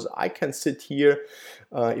so forth, I can sit here,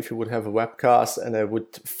 if you would have a webcast, and I would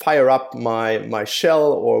fire up my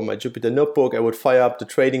shell or my Jupyter Notebook, I would fire up the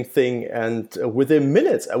trading thing, and within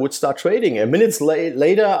minutes, I would start trading. And minutes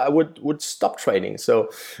later, I would stop trading. So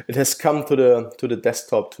it has come to the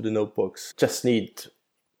desktop, to the notebooks. Just need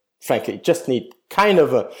kind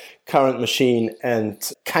of a current machine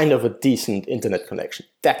and kind of a decent internet connection.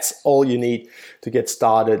 That's all you need to get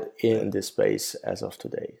started in this space as of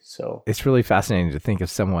today. So it's really fascinating to think of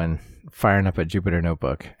someone firing up a Jupyter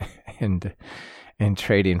Notebook and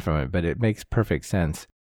trading from it, but it makes perfect sense.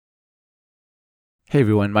 Hey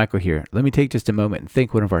everyone, Michael here. Let me take just a moment and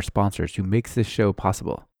thank one of our sponsors who makes this show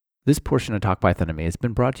possible. This portion of Talk Python to Me has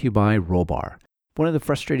been brought to you by Rollbar. One of the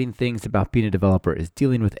frustrating things about being a developer is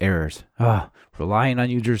dealing with errors. Relying on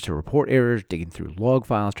users to report errors, digging through log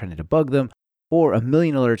files, trying to debug them, or a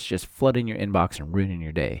million alerts just flooding your inbox and ruining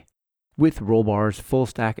your day. With Rollbar's full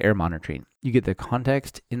stack error monitoring, you get the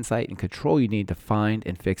context, insight, and control you need to find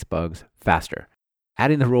and fix bugs faster.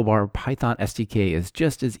 Adding the Rollbar Python SDK is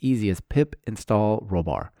just as easy as pip install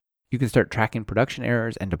Rollbar. You can start tracking production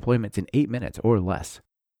errors and deployments in 8 minutes or less.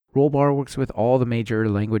 Rollbar works with all the major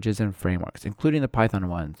languages and frameworks, including the Python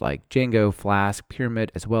ones like Django, Flask,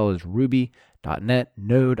 Pyramid, as well as Ruby, .NET,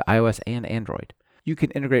 Node, iOS, and Android. You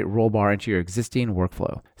can integrate Rollbar into your existing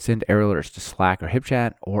workflow, send error alerts to Slack or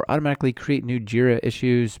HipChat, or automatically create new Jira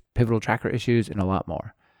issues, Pivotal Tracker issues, and a lot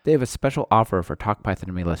more. They have a special offer for Talk Python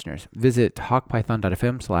to Me listeners. Visit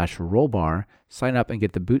talkpython.fm/rollbar, sign up and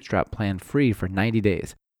get the Bootstrap plan free for 90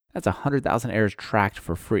 days. That's 100,000 errors tracked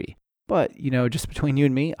for free. But, just between you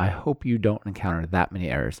and me, I hope you don't encounter that many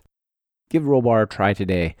errors. Give Rollbar a try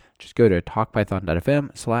today. Just go to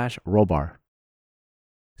talkpython.fm/rollbar.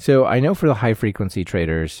 So I know for the high frequency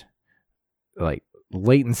traders, like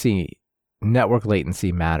network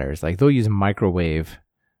latency matters. Like they'll use microwave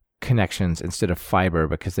connections instead of fiber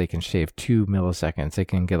because they can shave 2 milliseconds. They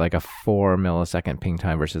can get like a 4 millisecond ping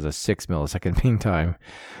time versus a 6 millisecond ping time.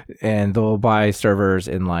 And they'll buy servers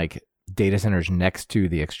in like data centers next to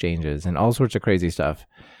the exchanges and all sorts of crazy stuff.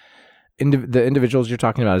 The individuals you're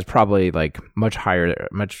talking about is probably like much higher,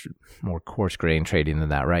 much more coarse grain trading than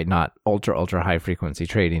that, right? Not ultra high frequency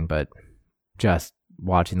trading, but just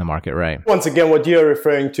watching the market, right? Once again, what you're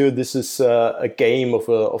referring to, this is a game of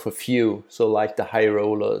a few. So like the high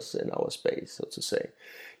rollers in our space, so to say.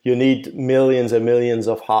 You need millions and millions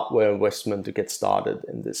of hardware investment to get started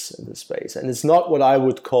in this space. And it's not what I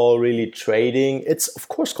would call really trading. It's of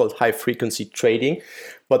course called high frequency trading,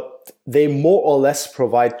 but they more or less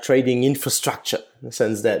provide trading infrastructure in the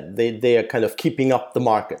sense that they are kind of keeping up the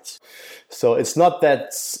markets. So it's not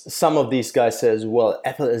that some of these guys says, well,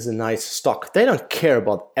 Apple is a nice stock. They don't care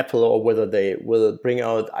about Apple or whether they will bring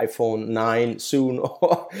out iPhone 9 soon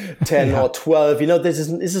or 10 or 12. This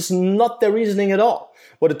is not their reasoning at all.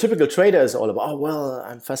 What a typical trader is all about,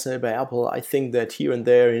 I'm fascinated by Apple. I think that here and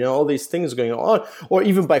there, all these things going on. Or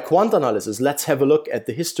even by quant analysis, let's have a look at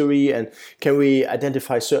the history and can we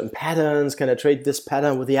identify certain patterns? Can I trade this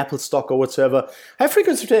pattern with the Apple stock or whatsoever? High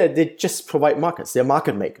frequency trader, they just provide markets. They're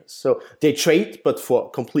market makers. So they trade, but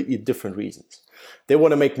for completely different reasons. They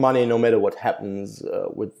want to make money no matter what happens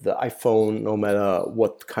with the iPhone, no matter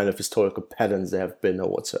what kind of historical patterns there have been or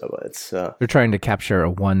whatsoever. They're trying to capture a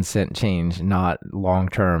 1 cent change, not long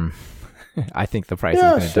term. I think the price is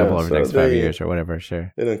going to double over the next 5 years or whatever.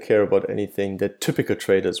 Sure. They don't care about anything that typical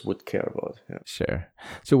traders would care about. Yeah. Sure.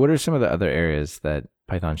 So what are some of the other areas that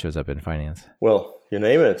Python shows up in finance? Well, you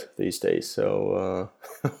name it these days. So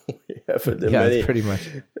we have it in many. Pretty much.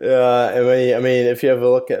 If you have a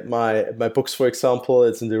look at my books, for example,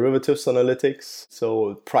 it's in derivatives analytics.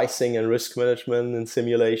 So pricing and risk management and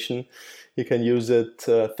simulation. You can use it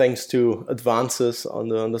thanks to advances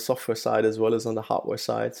on the software side as well as on the hardware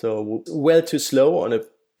side. So well too slow on a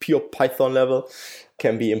pure Python level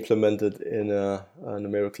can be implemented in a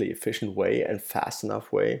numerically efficient way and fast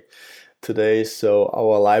enough way today. So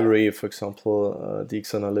our library, for example,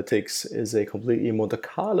 DX Analytics is a completely Monte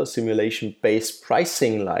Carlo simulation-based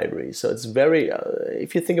pricing library. So it's very,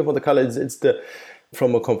 if you think of Monte Carlo, it's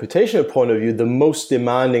from a computational point of view, the most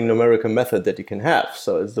demanding numerical method that you can have.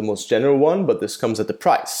 So it's the most general one, but this comes at the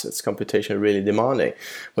price. It's computationally really demanding.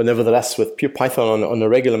 But nevertheless, with pure Python on a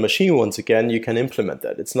regular machine, once again, you can implement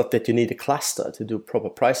that. It's not that you need a cluster to do proper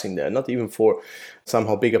pricing there, not even for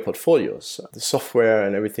somehow bigger portfolios, the software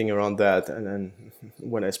and everything around that. And then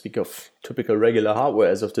when I speak of typical regular hardware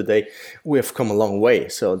as of today, we have come a long way.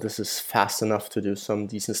 So this is fast enough to do some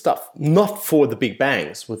decent stuff. Not for the big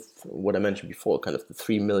bangs with what I mentioned before, kind of the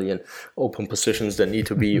 3 million open positions that need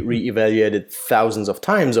to be reevaluated thousands of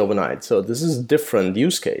times overnight. So this is a different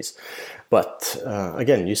use case. But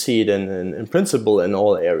again, you see it in principle in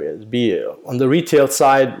all areas, be it on the retail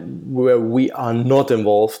side where we are not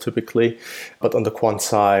involved typically, but on the quant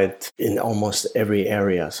side in almost every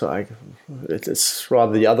area. So it's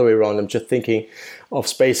rather the other way around. I'm just thinking of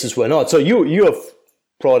spaces where not. So you have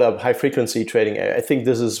brought up high frequency trading. I think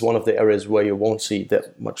this is one of the areas where you won't see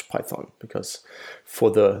that much Python, because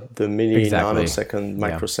for the milli, nanosecond,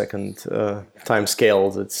 microsecond time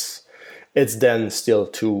scales, it's then still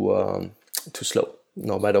too slow,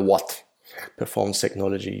 no matter what performance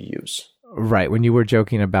technology you use. Right. When you were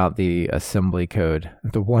joking about the assembly code,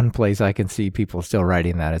 the one place I can see people still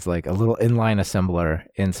writing that is like a little inline assembler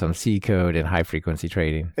in some C code in high frequency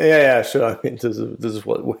trading. Yeah, sure. I mean, this is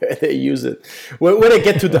where they use it. When they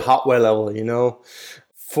get to the hardware level,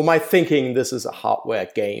 for my thinking, this is a hardware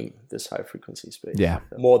game, this high frequency space. Yeah.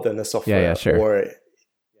 More than a software sure. or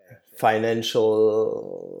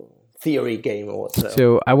financial theory game or whatever.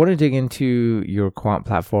 So I want to dig into your quant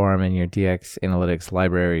platform and your DX analytics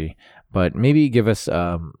library, but maybe give us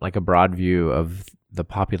like a broad view of the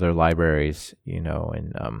popular libraries, in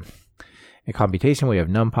computation. We have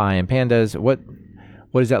NumPy and Pandas. What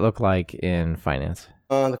does that look like in finance?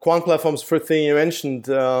 The quant platform's first thing you mentioned,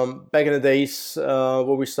 back in the days where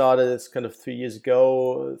we started, it's kind of 3 years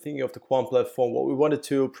ago, thinking of the quant platform, what we wanted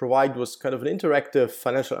to provide was kind of an interactive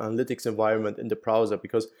financial analytics environment in the browser,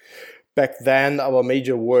 because back then our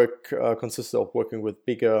major work consisted of working with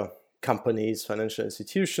bigger companies, financial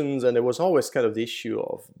institutions, and there was always kind of the issue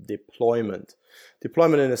of deployment.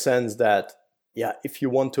 Deployment in the sense that, if you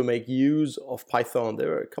want to make use of Python,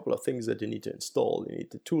 there are a couple of things that you need to install. You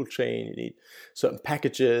need the tool chain, you need certain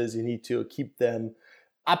packages, you need to keep them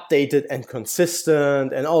updated and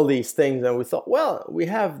consistent and all these things. And we thought, well, we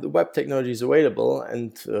have the web technologies available.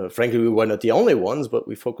 And frankly, we were not the only ones, but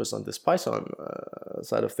we focused on this Python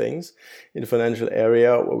side of things in the financial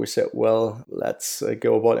area, where we said, well, let's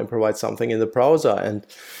go about and provide something in the browser. And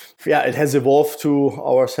it has evolved to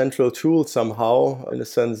our central tool somehow, in the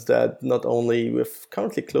sense that not only we have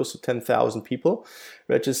currently close to 10,000 people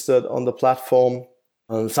registered on the platform.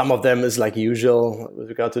 Some of them is like usual with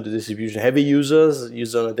regard to the distribution, heavy users,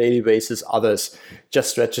 used on a daily basis, others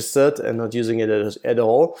just registered and not using it at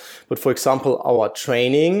all. But for example, our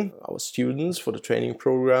students for the training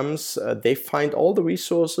programs, they find all the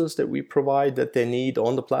resources that we provide that they need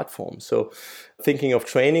on the platform. So thinking of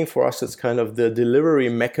training for us, it's kind of the delivery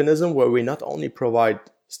mechanism where we not only provide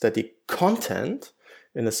static content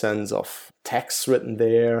in the sense of text written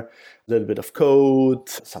there, a little bit of code,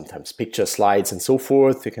 sometimes picture slides and so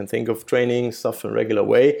forth. You can think of training stuff in a regular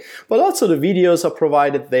way, but also the videos are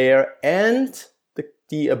provided there and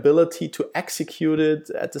the ability to execute it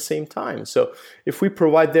at the same time. So if we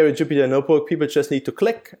provide there a Jupyter Notebook, people just need to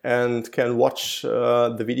click and can watch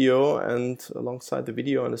the video, and alongside the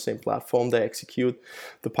video on the same platform, they execute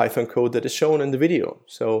the Python code that is shown in the video.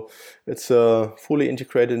 So it's a fully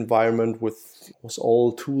integrated environment with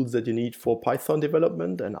all tools that you need for Python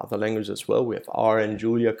development and other languages as well. We have R and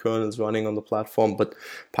Julia kernels running on the platform, but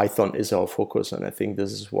Python is our focus, and I think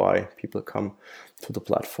this is why people come to the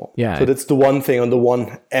platform. Yeah. So that's the one thing on the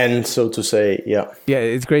one end, so to say. Yeah,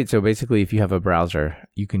 it's great. So basically, if you have a browser,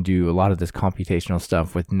 you can do a lot of this computational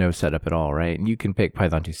stuff with no setup at all, right? And you can pick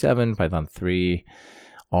Python 2.7, Python 3,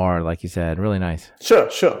 R, like you said. Really nice. Sure.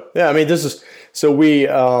 Yeah, I mean, this is, so we,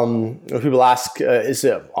 when people ask,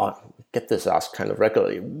 get this asked kind of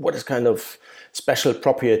regularly, what is kind of special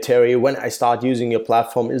proprietary when I start using your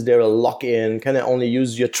platform? Is there a lock-in? Can I only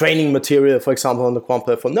use your training material, for example, on the quant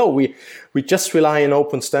platform? No, we just rely on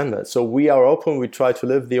open standards. So we are open. We try to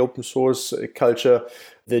live the open source culture.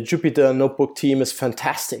 The Jupyter Notebook team is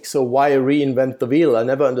fantastic. So why reinvent the wheel? I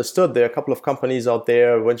never understood. There are a couple of companies out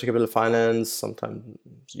there, venture capital finance, sometimes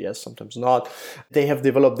yes, sometimes not. They have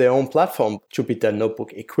developed their own platform, Jupyter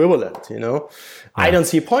Notebook equivalent, I don't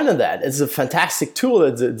see a point in that. It's a fantastic tool.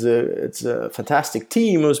 It's a fantastic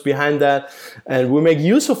team who's behind that. And we make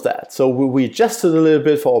use of that. So we adjusted a little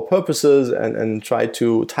bit for our purposes and try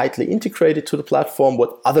to tightly integrate it to the platform,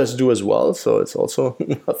 what others do as well. So it's also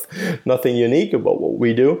nothing unique about what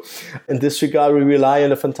we do. In this regard, we rely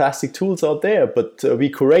on the fantastic tools out there, but we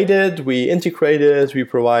curate it, we integrate it, we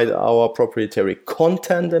provide our proprietary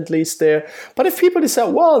content at least there. But if people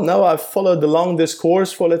decide, well, now I've followed along this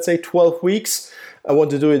course for, let's say, 12 weeks, I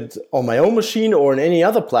want to do it on my own machine or on any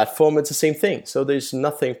other platform, it's the same thing. So there's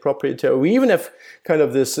nothing proprietary. We even have kind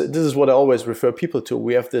of this is what I always refer people to.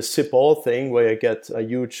 We have this zip all thing where you get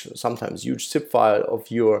a sometimes huge zip file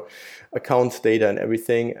of your account data and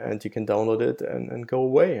everything, and you can download it and go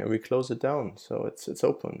away, and we close it down. So it's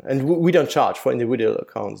open. And we don't charge for individual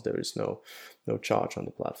accounts. There is no charge on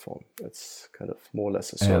the platform. It's kind of more or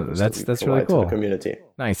less a service that's really cool. To the community.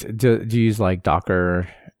 Nice. Do you use like Docker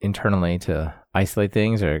internally to isolate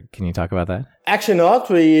things, or can you talk about that? Actually not.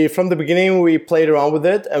 From the beginning we played around with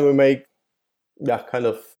it, and we make kind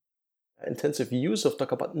of intensive use of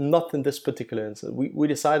Docker, but not in this particular instance. We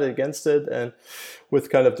decided against it, and with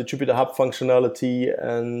kind of the Jupyter Hub functionality,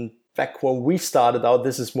 and back when we started out,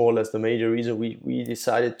 this is more or less the major reason we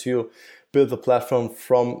decided to build the platform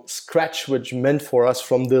from scratch, which meant for us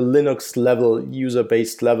from the Linux level,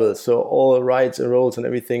 user-based level. So all rights and roles and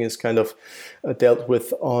everything is kind of dealt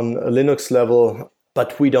with on a Linux level,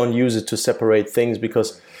 but we don't use it to separate things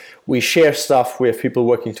because we share stuff. We have people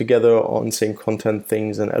working together on same content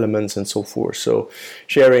things and elements and so forth. So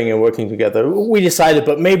sharing and working together. We decided,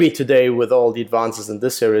 but maybe today with all the advances in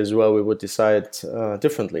this area as well, we would decide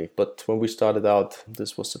differently. But when we started out,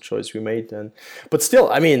 this was the choice we made. But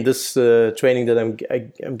still, I mean, this training that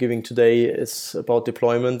I'm giving today is about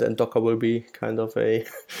deployment, and Docker will be kind of a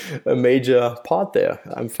major part there.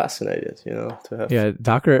 I'm fascinated, to have. Yeah,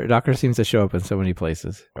 Docker seems to show up in so many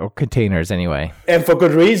places, or containers anyway. And for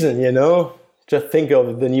good reason. Just think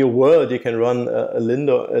of the new world. You can run a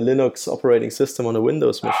Linux operating system on a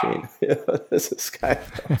Windows machine. This is kind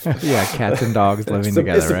of cats and dogs living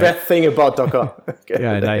together. It's the best thing about Docker. Okay.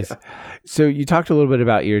 Yeah, nice. So you talked a little bit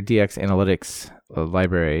about your DX Analytics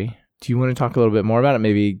library. Do you want to talk a little bit more about it?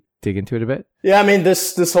 Maybe dig into it a bit? Yeah, I mean,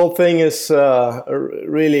 this whole thing is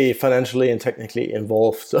really financially and technically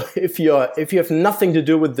involved. So if you have nothing to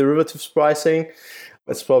do with derivatives pricing,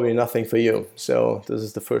 it's probably nothing for you. So this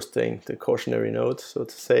is the first thing, the cautionary note, so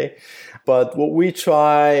to say. But what we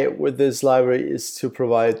try with this library is to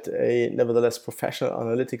provide a nevertheless professional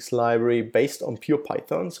analytics library based on pure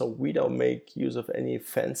Python. So we don't make use of any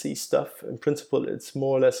fancy stuff. In principle, it's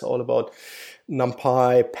more or less all about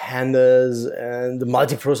NumPy, Pandas, and the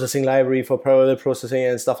multiprocessing library for parallel processing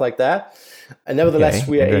and stuff like that. And nevertheless,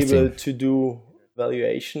 we are able to do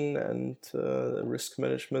valuation and risk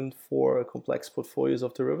management for complex portfolios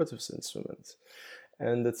of derivatives instruments.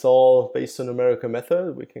 And it's all based on numerical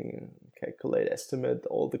method. We can calculate, estimate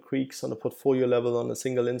all the creaks on a portfolio level, on a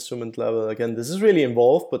single instrument level. Again, this is really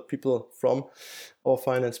involved, but people from our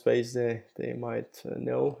finance space, they might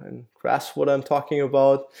know and grasp what I'm talking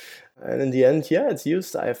about. And in the end, it's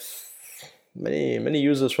used. I have many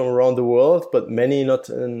users from around the world, but many in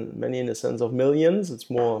the sense of millions. It's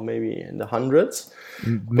more maybe in the hundreds.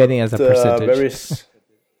 Many as a percentage.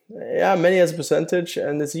 Many as a percentage,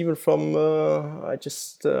 and it's even from.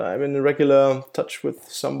 I'm in regular touch with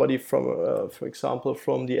somebody from, for example,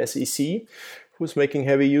 from the SEC, who's making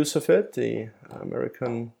heavy use of it, the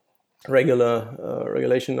American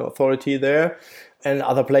regulation authority there, and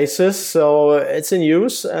other places. So it's in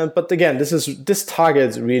use. But again, this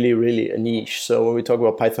targets really a niche. So when we talk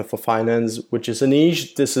about Python for finance, which is a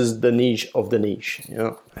niche, this is the niche of the niche.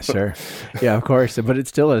 Sure. Yeah, of course. But it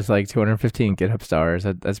still is like 215 GitHub stars.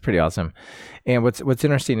 That's pretty awesome. And what's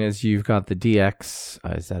interesting is you've got the DX.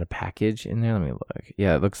 Is that a package in there? Let me look.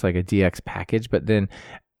 Yeah, it looks like a DX package. But then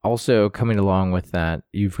also coming along with that,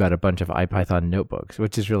 you've got a bunch of IPython notebooks,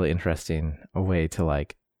 which is really interesting. A way to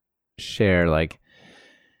like share like,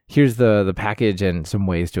 here's the package and some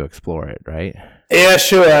ways to explore it, right? Yeah,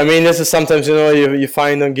 sure. I mean, this is sometimes, you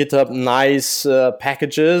find on GitHub nice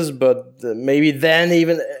packages, but maybe then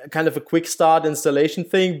even kind of a quick start installation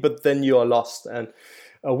thing, but then you are lost. And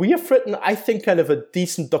we have written, I think, kind of a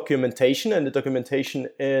decent documentation, and the documentation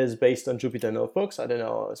is based on Jupyter Notebooks. I don't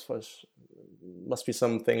know, as far as must be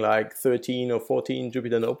something like 13 or 14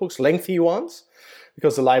 Jupyter Notebooks, lengthy ones,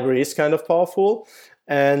 because the library is kind of powerful.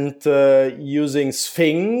 And using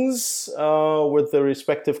Sphinx with the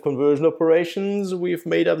respective conversion operations, we've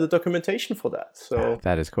made up the documentation for that. So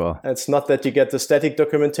that is cool. It's not that you get the static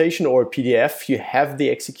documentation or a PDF. You have the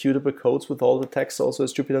executable codes with all the text also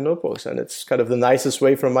as Jupyter Notebooks. And it's kind of the nicest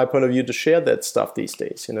way from my point of view to share that stuff these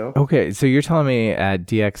days, Okay, so you're telling me at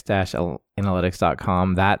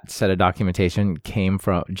dx-analytics.com, that set of documentation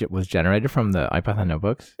was generated from the IPython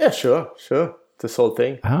notebooks? Yeah, sure. This whole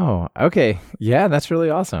thing. Oh, okay. Yeah, that's really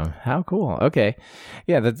awesome. How cool. Okay.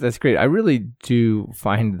 Yeah, that's great. I really do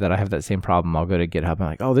find that I have that same problem. I'll go to GitHub and I'm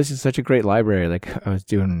like, oh, this is such a great library. Like I was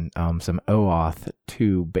doing some OAuth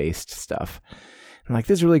 2 based stuff. I'm like,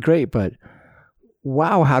 this is really great, but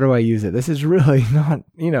wow, how do I use it? This is really not,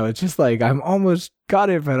 it's just like I'm almost got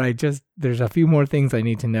it, but there's a few more things I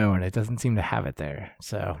need to know, and it doesn't seem to have it there.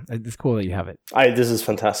 So it's cool that you have it. This is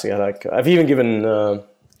fantastic. I've even given,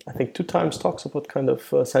 I think 2 times talks about kind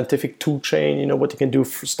of scientific tool chain, what you can do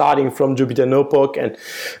starting from Jupyter Notebook and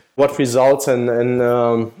what results and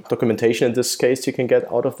documentation in this case you can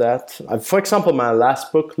get out of that. For example, my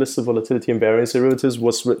last book, Listed Volatility and Variance Derivatives,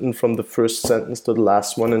 was written from the first sentence to the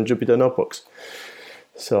last one in Jupyter Notebooks.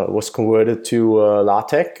 So it was converted to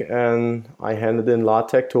LaTeX, and I handed in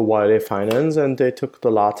LaTeX to YLA Finance, and they took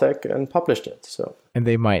the LaTeX and published it. So. And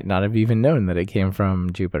they might not have even known that it came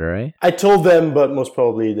from Jupyter, right? I told them, but most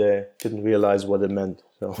probably they didn't realize what it meant.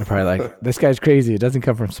 So. They're probably like, this guy's crazy. It doesn't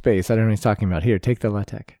come from space. I don't know what he's talking about. Here, take the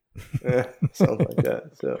LaTeX. Yeah, something like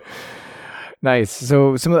that. So. Nice.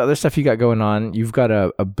 So some of the other stuff you got going on, you've got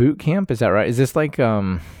a boot camp. Is that right? Is this like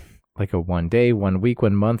a 1 day, 1 week,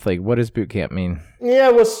 1 month? Like, what does boot camp mean? Yeah,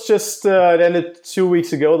 it was just it ended 2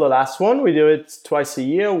 weeks ago, the last one. We do it twice a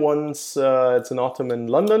year. Once it's in autumn in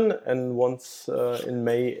London, and once in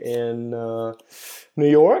May in New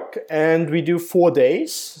York. And we do 4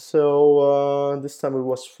 days. So this time it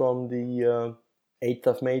was from the 8th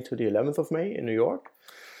of May to the 11th of May in New York.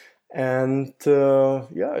 And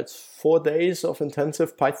it's 4 days of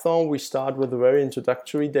intensive Python. We start with a very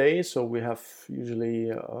introductory day. So we have usually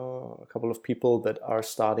a couple of people that are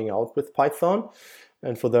starting out with Python.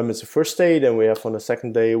 And for them, it's the first day. Then we have on the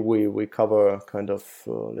second day, we cover kind of,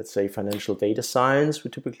 let's say, financial data science, we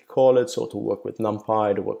typically call it. So to work with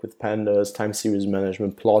NumPy, to work with pandas, time series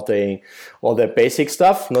management, plotting, all that basic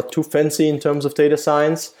stuff, not too fancy in terms of data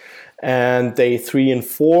science. And day 3 and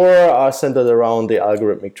 4 are centered around the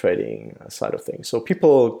algorithmic trading side of things. So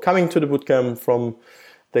people coming to the bootcamp from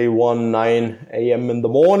day 1, 9 a.m. in the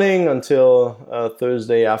morning until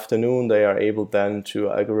Thursday afternoon, they are able then to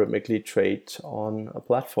algorithmically trade on a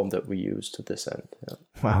platform that we use to this end. Yeah.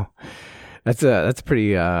 Wow. That's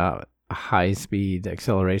pretty high speed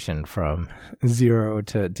acceleration from 0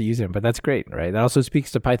 to using it, but that's great, right? That also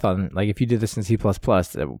speaks to Python. Like if you did this in C++, it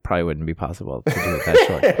probably wouldn't be possible to do it that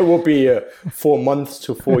short. It would be a 4 months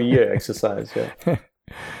to 4 year exercise. Yeah.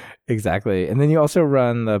 Exactly. And then you also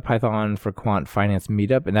run the Python for Quant Finance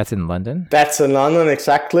meetup, and that's in London? That's in London,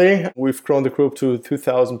 exactly. We've grown the group to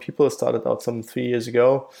 2,000 people. It started out some 3 years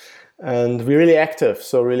ago. And we're really active,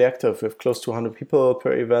 We have close to 100 people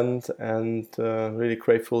per event, and really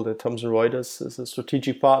grateful that Thomson Reuters is a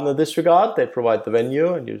strategic partner in this regard. They provide the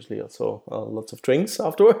venue and usually also lots of drinks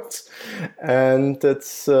afterwards. And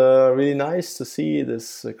it's really nice to see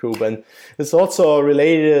this group. And it's also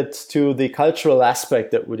related to the cultural aspect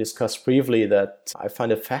that we discussed briefly, that I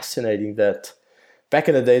find it fascinating that back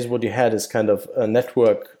in the days what you had is kind of a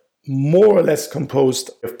network more or less composed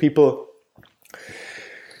of people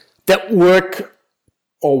that worked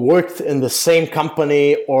in the same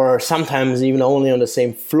company, or sometimes even only on the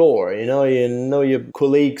same floor. You know your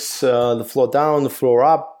colleagues, the floor down, the floor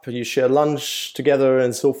up, you share lunch together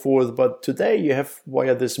and so forth. But today you have,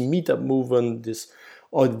 via this meetup movement,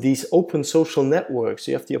 these open social networks,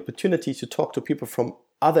 you have the opportunity to talk to people from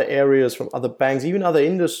other areas, from other banks, even other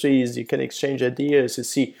industries. You can exchange ideas, you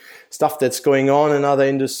see stuff that's going on in other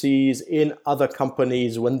industries, in other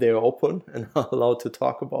companies when they're open and are allowed to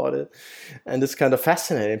talk about it. And it's kind of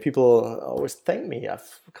fascinating. People always thank me. I have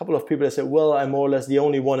a couple of people that say, well, I'm more or less the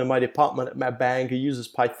only one in my department at my bank who uses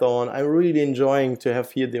Python. I'm really enjoying to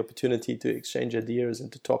have here the opportunity to exchange ideas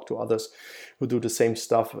and to talk to others who do the same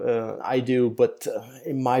stuff I do. But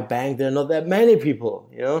in my bank, there are not that many people,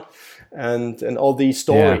 and all these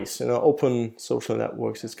stories, open social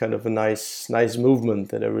networks is kind of a nice movement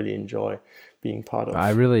that I really enjoy being part of.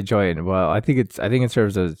 I really enjoy it. Well, I think it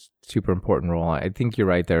serves a super important role. I think you're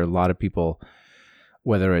right. There are a lot of people,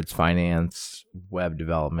 whether it's finance, web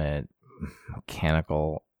development,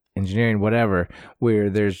 mechanical engineering, whatever,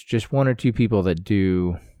 where there's just 1 or 2 people that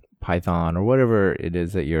do Python or whatever it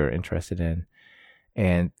is that you're interested in.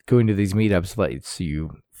 And going to these meetups lets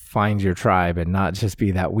you find your tribe and not just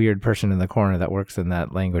be that weird person in the corner that works in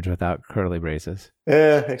that language without curly braces.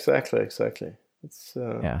 Yeah, exactly. It's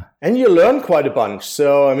and you learn quite a bunch.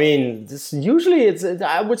 So I mean,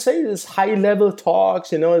 I would say this high level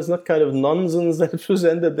talks. It's not kind of nonsense that's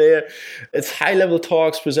presented there. It's high level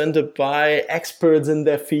talks presented by experts in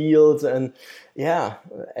their fields, and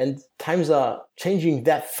times are changing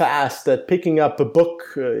that fast that picking up a book,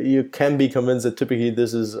 you can be convinced that typically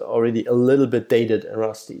this is already a little bit dated and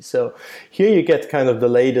rusty. So here you get kind of the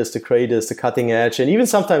latest, the greatest, the cutting edge, and even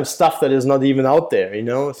sometimes stuff that is not even out there,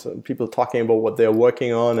 So people talking about what they're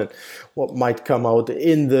working on and what might come out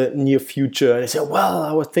in the near future. And they say, well,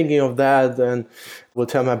 I was thinking of that, and we'll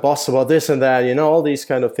tell my boss about this and that, all these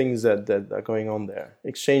kind of things that are going on there.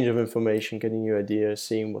 Exchange of information, getting new ideas,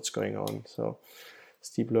 seeing what's going on. So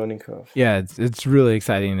steep learning curve. Yeah, it's really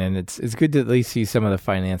exciting, and it's good to at least see some of the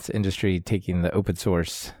finance industry taking the open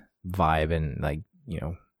source vibe and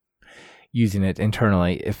using it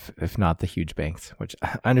internally, if not the huge banks, which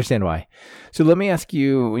I understand why. So let me ask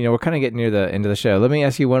you, we're kind of getting near the end of the show. Let me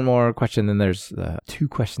ask you one more question. Then there's two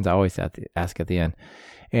questions I always ask at the end.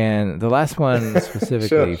 And the last one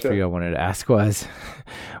specifically for you I wanted to ask was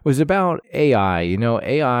about AI.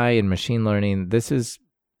 AI and machine learning, this is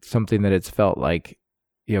something that it's felt like,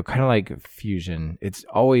 kind of like fusion. It's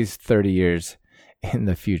always 30 years in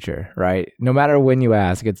the future, right? No matter when you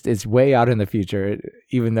ask, it's way out in the future,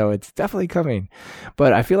 even though it's definitely coming.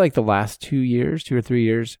 But I feel like the last 2 or 3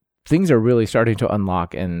 years, things are really starting to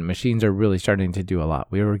unlock and machines are really starting to do a lot.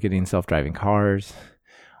 We were getting self-driving cars.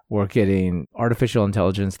 We're getting artificial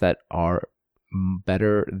intelligence that are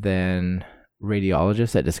better than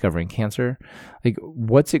radiologists at discovering cancer. Like,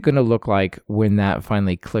 what's it going to look like when that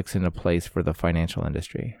finally clicks into place for the financial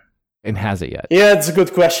industry? And has it yet? Yeah, it's a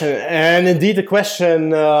good question. And indeed, a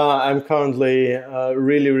question I'm currently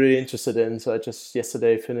really, really interested in. So I just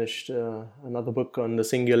yesterday finished another book on the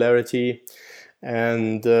singularity.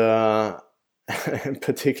 And in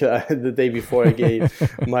particular, the day before I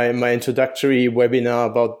gave my introductory webinar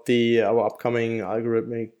about our upcoming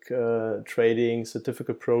algorithmic trading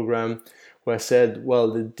certificate program, where I said,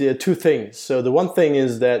 well, there are two things. So the one thing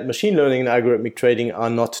is that machine learning and algorithmic trading are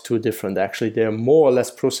not too different. Actually, they're more or less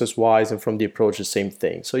process-wise and from the approach the same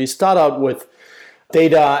thing. So you start out with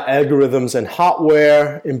data, algorithms, and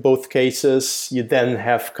hardware in both cases. You then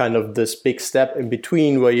have kind of this big step in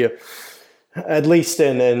between where you, at least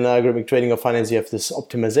in algorithmic trading or finance, you have this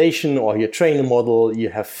optimization, or you train a model, you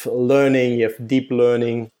have learning, you have deep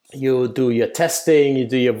learning, you do your testing, you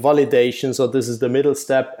do your validation. So this is the middle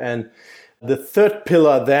step. And the third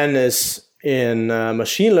pillar then is in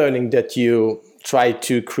machine learning, that you try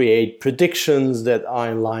to create predictions that are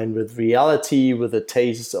in line with reality, with the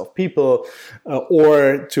tastes of people,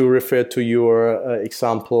 or to refer to your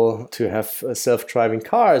example, to have self-driving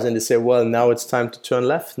cars, and they say, well, now it's time to turn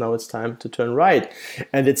left, now it's time to turn right.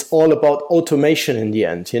 And it's all about automation in the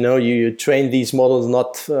end. You train these models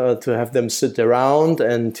not to have them sit around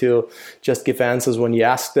and to just give answers when you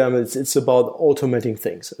ask them. It's about automating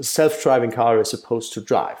things. A self-driving car is supposed to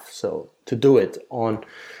drive, so to do it on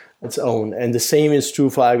its own. And the same is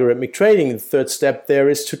true for algorithmic trading. The third step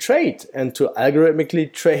there is to trade. And to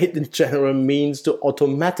algorithmically trade in general means to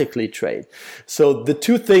automatically trade. So the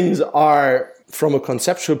two things are, from a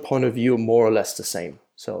conceptual point of view, more or less the same.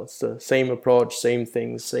 So it's the same approach, same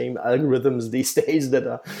things, same algorithms these days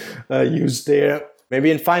that are used there.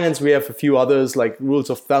 Maybe in finance we have a few others like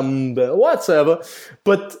rules of thumb, whatsoever.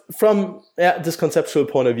 But from this conceptual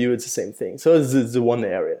point of view, it's the same thing. So it's the one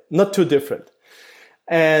area, not too different.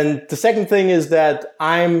 And the second thing is that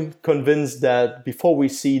I'm convinced that before we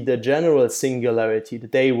see the general singularity, the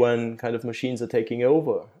day when kind of machines are taking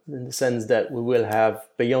over, in the sense that we will have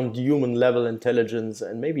beyond human level intelligence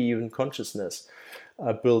and maybe even consciousness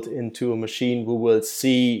built into a machine, we will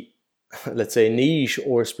see, let's say, niche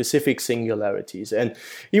or specific singularities. And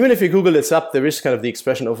even if you Google this up, there is kind of the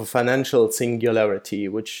expression of a financial singularity,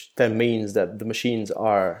 which then means that the machines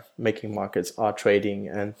are making markets, are trading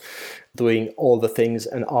and doing all the things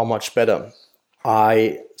and are much better.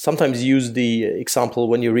 I sometimes use the example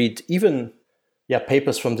when you read even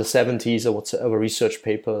papers from the 70s or whatsoever, research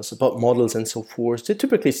papers about models and so forth. They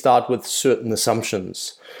typically start with certain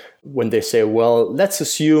assumptions when they say, well, let's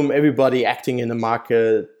assume everybody acting in the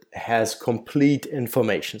market has complete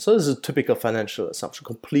information. So this is a typical financial assumption,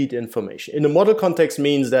 complete information. In the model context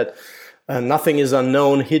means that nothing is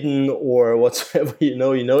unknown, hidden, or whatsoever.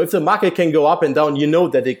 If the market can go up and down, you know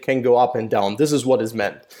that it can go up and down. This is what is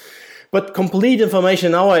meant. But complete information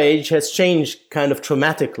in our age has changed kind of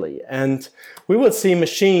dramatically. And we will see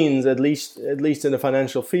machines, at least in the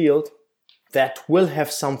financial field, that will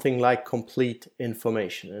have something like complete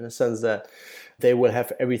information, in a sense that they will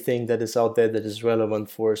have everything that is out there that is relevant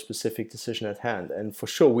for a specific decision at hand. And for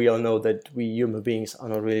sure, we all know that we human beings are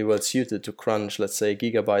not really well suited to crunch, let's say,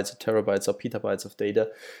 gigabytes or terabytes or petabytes of data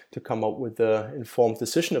to come up with an informed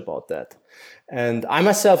decision about that. And I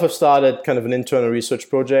myself have started kind of an internal research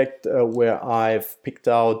project where I've picked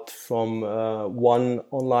out from one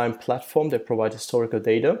online platform that provides historical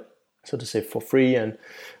data. so to say, for free. And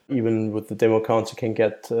even with the demo accounts, you can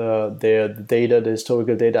get the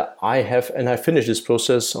historical data I have. And I finished this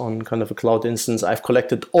process on kind of a cloud instance. I've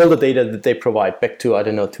collected all the data that they provide back to,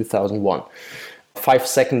 2001.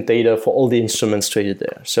 5-second data for all the instruments traded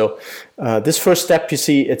there. So this first step, you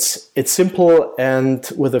see, it's simple, and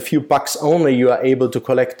with a few bucks only, you are able to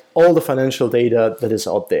collect all the financial data that is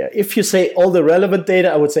out there. If you say all the relevant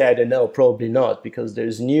data, I would say, I don't know, probably not, because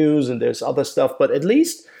there's news and there's other stuff, but at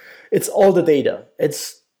least it's all the data.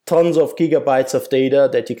 It's tons of gigabytes of data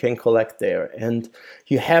that you can collect there. And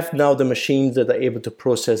you have now the machines that are able to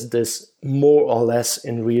process this more or less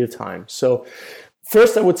in real time. So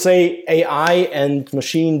first, I would say AI and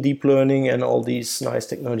machine deep learning and all these nice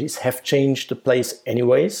technologies have changed the place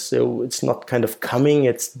anyways. So it's not kind of coming,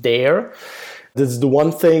 it's there. This is the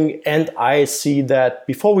one thing. And I see that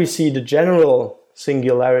before we see the general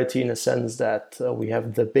singularity, in a sense that we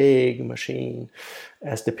have the big machine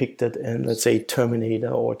as depicted in, let's say, Terminator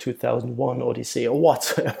or 2001 Odyssey or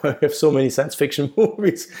whatsoever. We have so many science fiction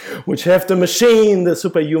movies which have the machine, the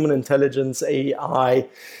superhuman intelligence, AI,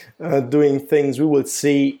 doing things. We will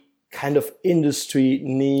see kind of industry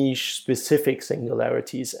niche specific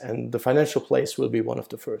singularities, and the financial place will be one of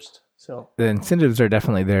the first. So the incentives are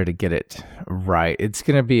definitely there to get it right. It's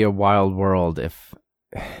going to be a wild world if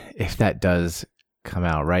that does come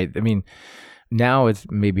out, right? I mean, now it's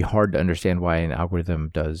maybe hard to understand why an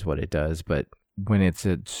algorithm does what it does, but when it's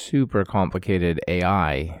a super complicated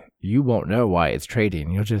AI, you won't know why it's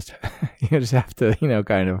trading. You'll just have to,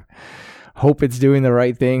 kind of hope it's doing the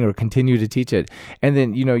right thing or continue to teach it. And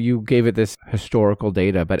then, you gave it this historical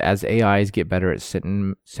data, but as AIs get better at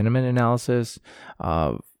sentiment analysis,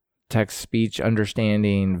 text speech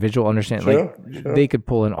understanding, visual understanding, sure. They could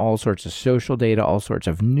pull in all sorts of social data, all sorts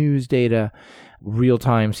of news data,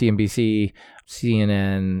 real-time CNBC,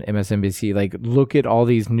 CNN, MSNBC, look at all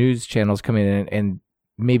these news channels coming in and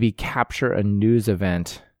maybe capture a news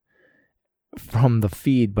event from the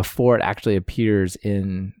feed before it actually appears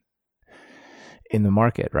in the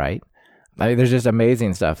market, right? I mean, there's just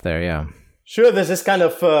amazing stuff there, yeah. Sure, this is kind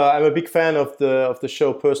of, I'm a big fan of the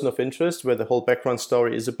show Person of Interest, where the whole background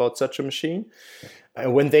story is about such a machine.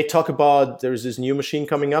 And when they talk about, there's this new machine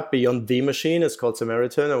coming up beyond the machine, it's called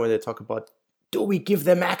Samaritan, and when they talk about, do we give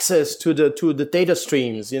them access to the data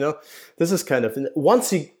streams? This is kind of,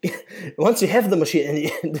 once you have the machine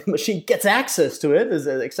and the machine gets access to it, is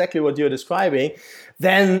exactly what you're describing,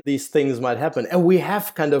 then these things might happen. And we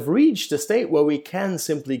have kind of reached a state where we can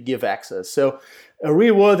simply give access. So a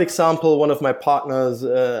real world example, one of my partners,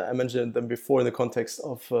 I mentioned them before in the context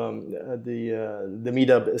of the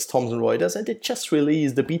meetup, is Thomson Reuters, and they just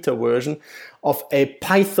released the beta version of a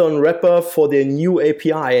Python wrapper for their new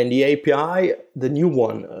API. And the API, the new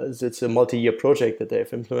one, it's a multi-year project that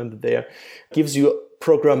they've implemented there, gives you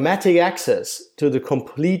programmatic access to the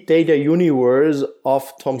complete data universe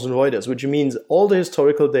of Thomson Reuters, which means all the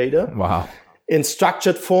historical data in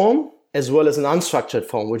structured form as well as in unstructured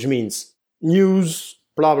form, which means news,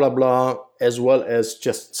 blah, blah, blah, as well as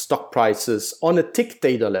just stock prices on a tick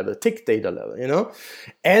data level,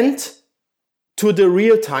 and to the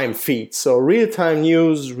real-time feed. So real-time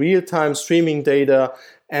news, real-time streaming data,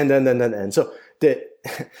 and so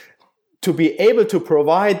to be able to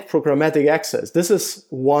provide programmatic access, this is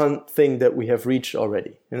one thing that we have reached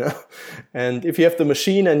already, And if you have the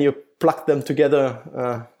machine and you plug them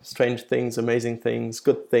together, strange things, amazing things,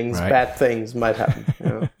 good things, bad things might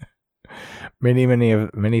happen.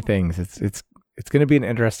 Many things. It's going to be an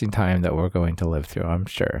interesting time that we're going to live through, I'm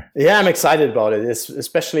sure. Yeah, I'm excited about it,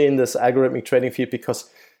 especially in this algorithmic trading field, because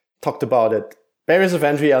talked about it. Barriers of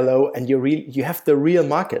entry are low, and you have the real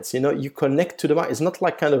markets. You connect to the market. It's not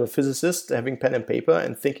like kind of a physicist having pen and paper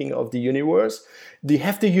and thinking of the universe. You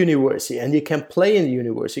have the universe, and you can play in the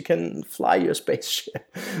universe. You can fly your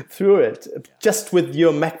spaceship through it. Just with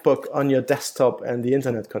your MacBook on your desktop and the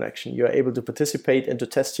internet connection, you're able to participate and to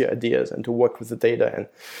test your ideas and to work with the data and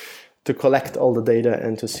to collect all the data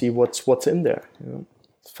and to see what's in there.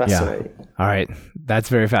 It's fascinating. Yeah. All right, that's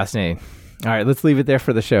very fascinating. All right, let's leave it there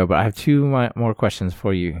for the show, but I have two more questions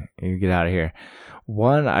for you. You get out of here.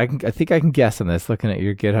 One, I think I can guess on this looking at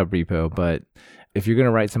your GitHub repo, but if you're going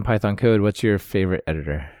to write some Python code, what's your favorite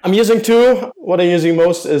editor? I'm using two. What I'm using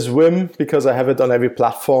most is Vim, because I have it on every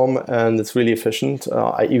platform and it's really efficient.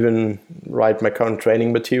 I even write my current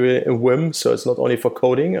training material in Vim, so it's not only for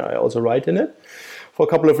coding, I also write in it. For a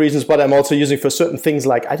couple of reasons, but I'm also using for certain things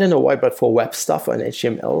like, I don't know why, but for web stuff and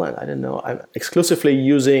HTML, and I don't know, I'm exclusively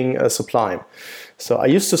using Sublime. So I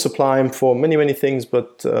used to Sublime for many, many things,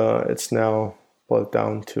 but it's now boiled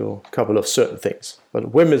down to a couple of certain things.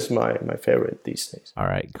 But Vim is my favorite these days. All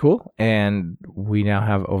right, cool. And we now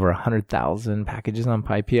have over 100,000 packages on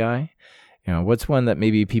PyPI. What's one that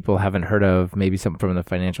maybe people haven't heard of, maybe something from the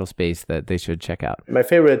financial space that they should check out? My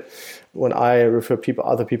favorite, when I refer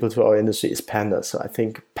other people to our industry, is Pandas. So I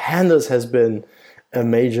think Pandas has been a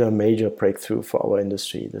major breakthrough for our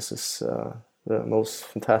industry. This is the most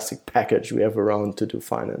fantastic package we have around to do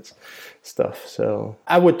finance stuff. So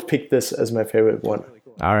I would pick this as my favorite one.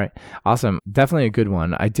 All right. Awesome. Definitely a good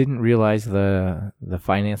one. I didn't realize the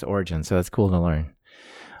finance origin, so that's cool to learn.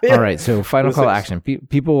 Yeah. All right. So final call to action.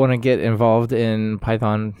 People want to get involved in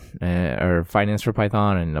Python or finance for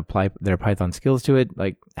Python and apply their Python skills to it.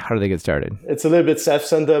 Like, how do they get started? It's a little bit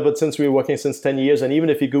self-centered, but since we're working since 10 years, and even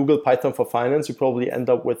if you Google Python for finance, you probably end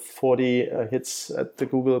up with 40 hits at the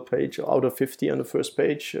Google page out of 50 on the first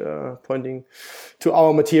page, pointing to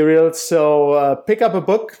our materials. So pick up a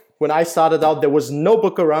book. When I started out, there was no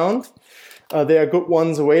book around. There are good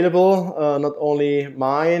ones available, not only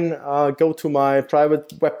mine. Go to my private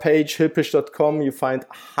webpage, hilpisch.com. You find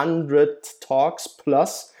 100 talks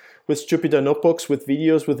plus with Jupyter Notebooks, with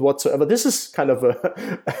videos, with whatsoever. This is kind of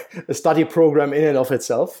a study program in and of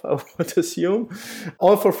itself, I would assume.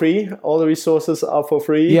 All for free. All the resources are for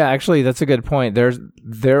free. Yeah, actually, that's a good point.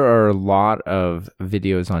 There are a lot of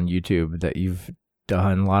videos on YouTube that you've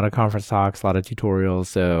done, a lot of conference talks, a lot of tutorials,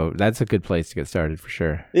 so that's a good place to get started for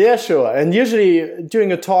sure. Yeah, sure. And usually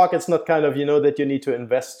during a talk, it's not kind of, that you need to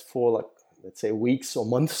invest for, like, let's say weeks or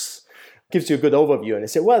months. It gives you a good overview, and I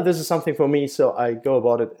say, well, this is something for me, so I go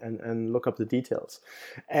about it and look up the details.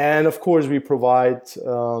 And of course, we provide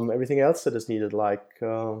everything else that is needed, like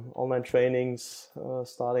online trainings,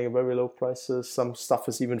 starting at very low prices. Some stuff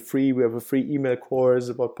is even free. We have a free email course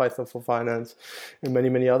about Python for finance and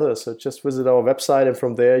many others. So just visit our website, and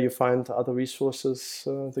from there you find other resources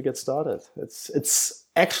to get started. It's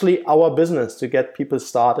actually our business to get people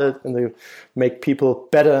started and to make people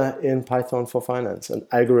better in Python for finance and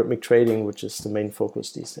algorithmic trading, which is the main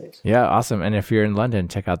focus these days. Yeah, awesome. And if you're in London,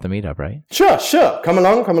 check out the meetup, right? Sure. Come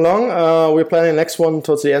along. We're planning the next one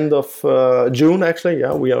towards the end of June, actually.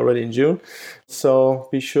 Yeah, we are already in June. So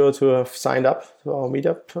be sure to have signed up to our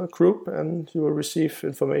meetup group, and you will receive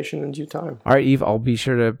information in due time. All right, Yves, I'll be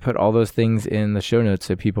sure to put all those things in the show notes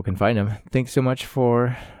so people can find them. Thanks so much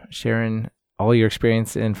for sharing all your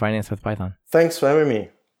experience in finance with Python. Thanks for having me.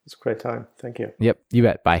 It's a great time. Thank you. Yep, you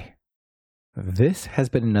bet. Bye. This has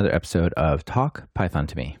been another episode of Talk Python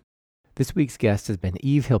to Me. This week's guest has been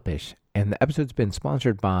Yves Hilpisch, and the episode's been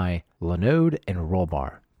sponsored by Linode and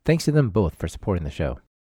Rollbar. Thanks to them both for supporting the show.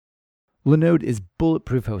 Linode is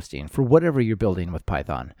bulletproof hosting for whatever you're building with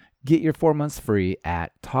Python. Get your 4 months free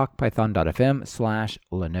at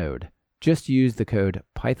talkpython.fm/Linode. Just use the code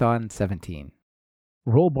Python17.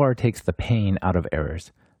 Rollbar takes the pain out of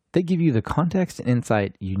errors. They give you the context and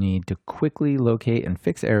insight you need to quickly locate and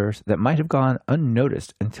fix errors that might have gone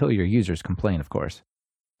unnoticed until your users complain, of course.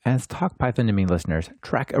 As Talk Python to Me listeners,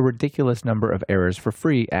 track a ridiculous number of errors for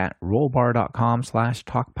free at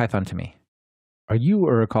rollbar.com/talkpython to me. Are you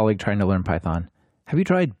or a colleague trying to learn Python? Have you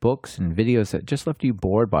tried books and videos that just left you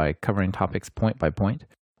bored by covering topics point by point?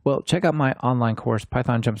 Well, check out my online course,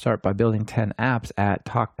 Python Jumpstart by Building 10 Apps at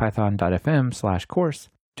talkpython.fm/course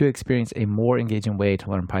to experience a more engaging way to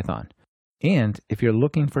learn Python. And if you're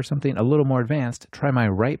looking for something a little more advanced, try my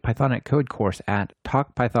Write Pythonic Code course at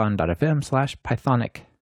talkpython.fm/Pythonic.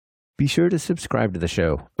 Be sure to subscribe to the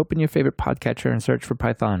show. Open your favorite podcatcher and search for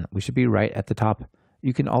Python. We should be right at the top.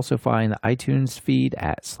 You can also find the iTunes feed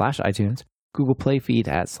at /iTunes, Google Play feed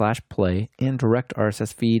at /play, and direct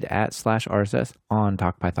RSS feed at /RSS on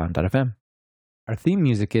talkpython.fm. Our theme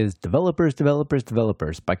music is Developers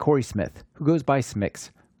by Corey Smith, who goes by Smix.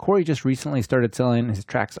 Corey just recently started selling his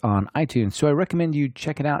tracks on iTunes, so I recommend you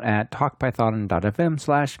check it out at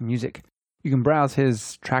talkpython.fm/music. You can browse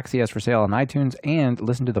his tracks he has for sale on iTunes and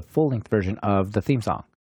listen to the full-length version of the theme song.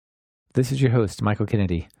 This is your host, Michael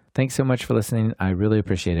Kennedy. Thanks so much for listening. I really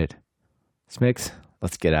appreciate it. Smix,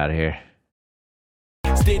 let's get out of here.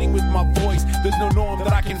 Stating with my voice, there's no norm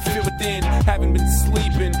that I can feel within. Haven't been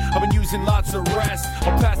sleeping, I've been using lots of rest.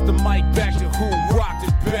 I'll pass the mic back to who rocked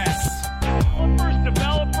it best.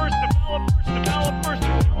 Developers.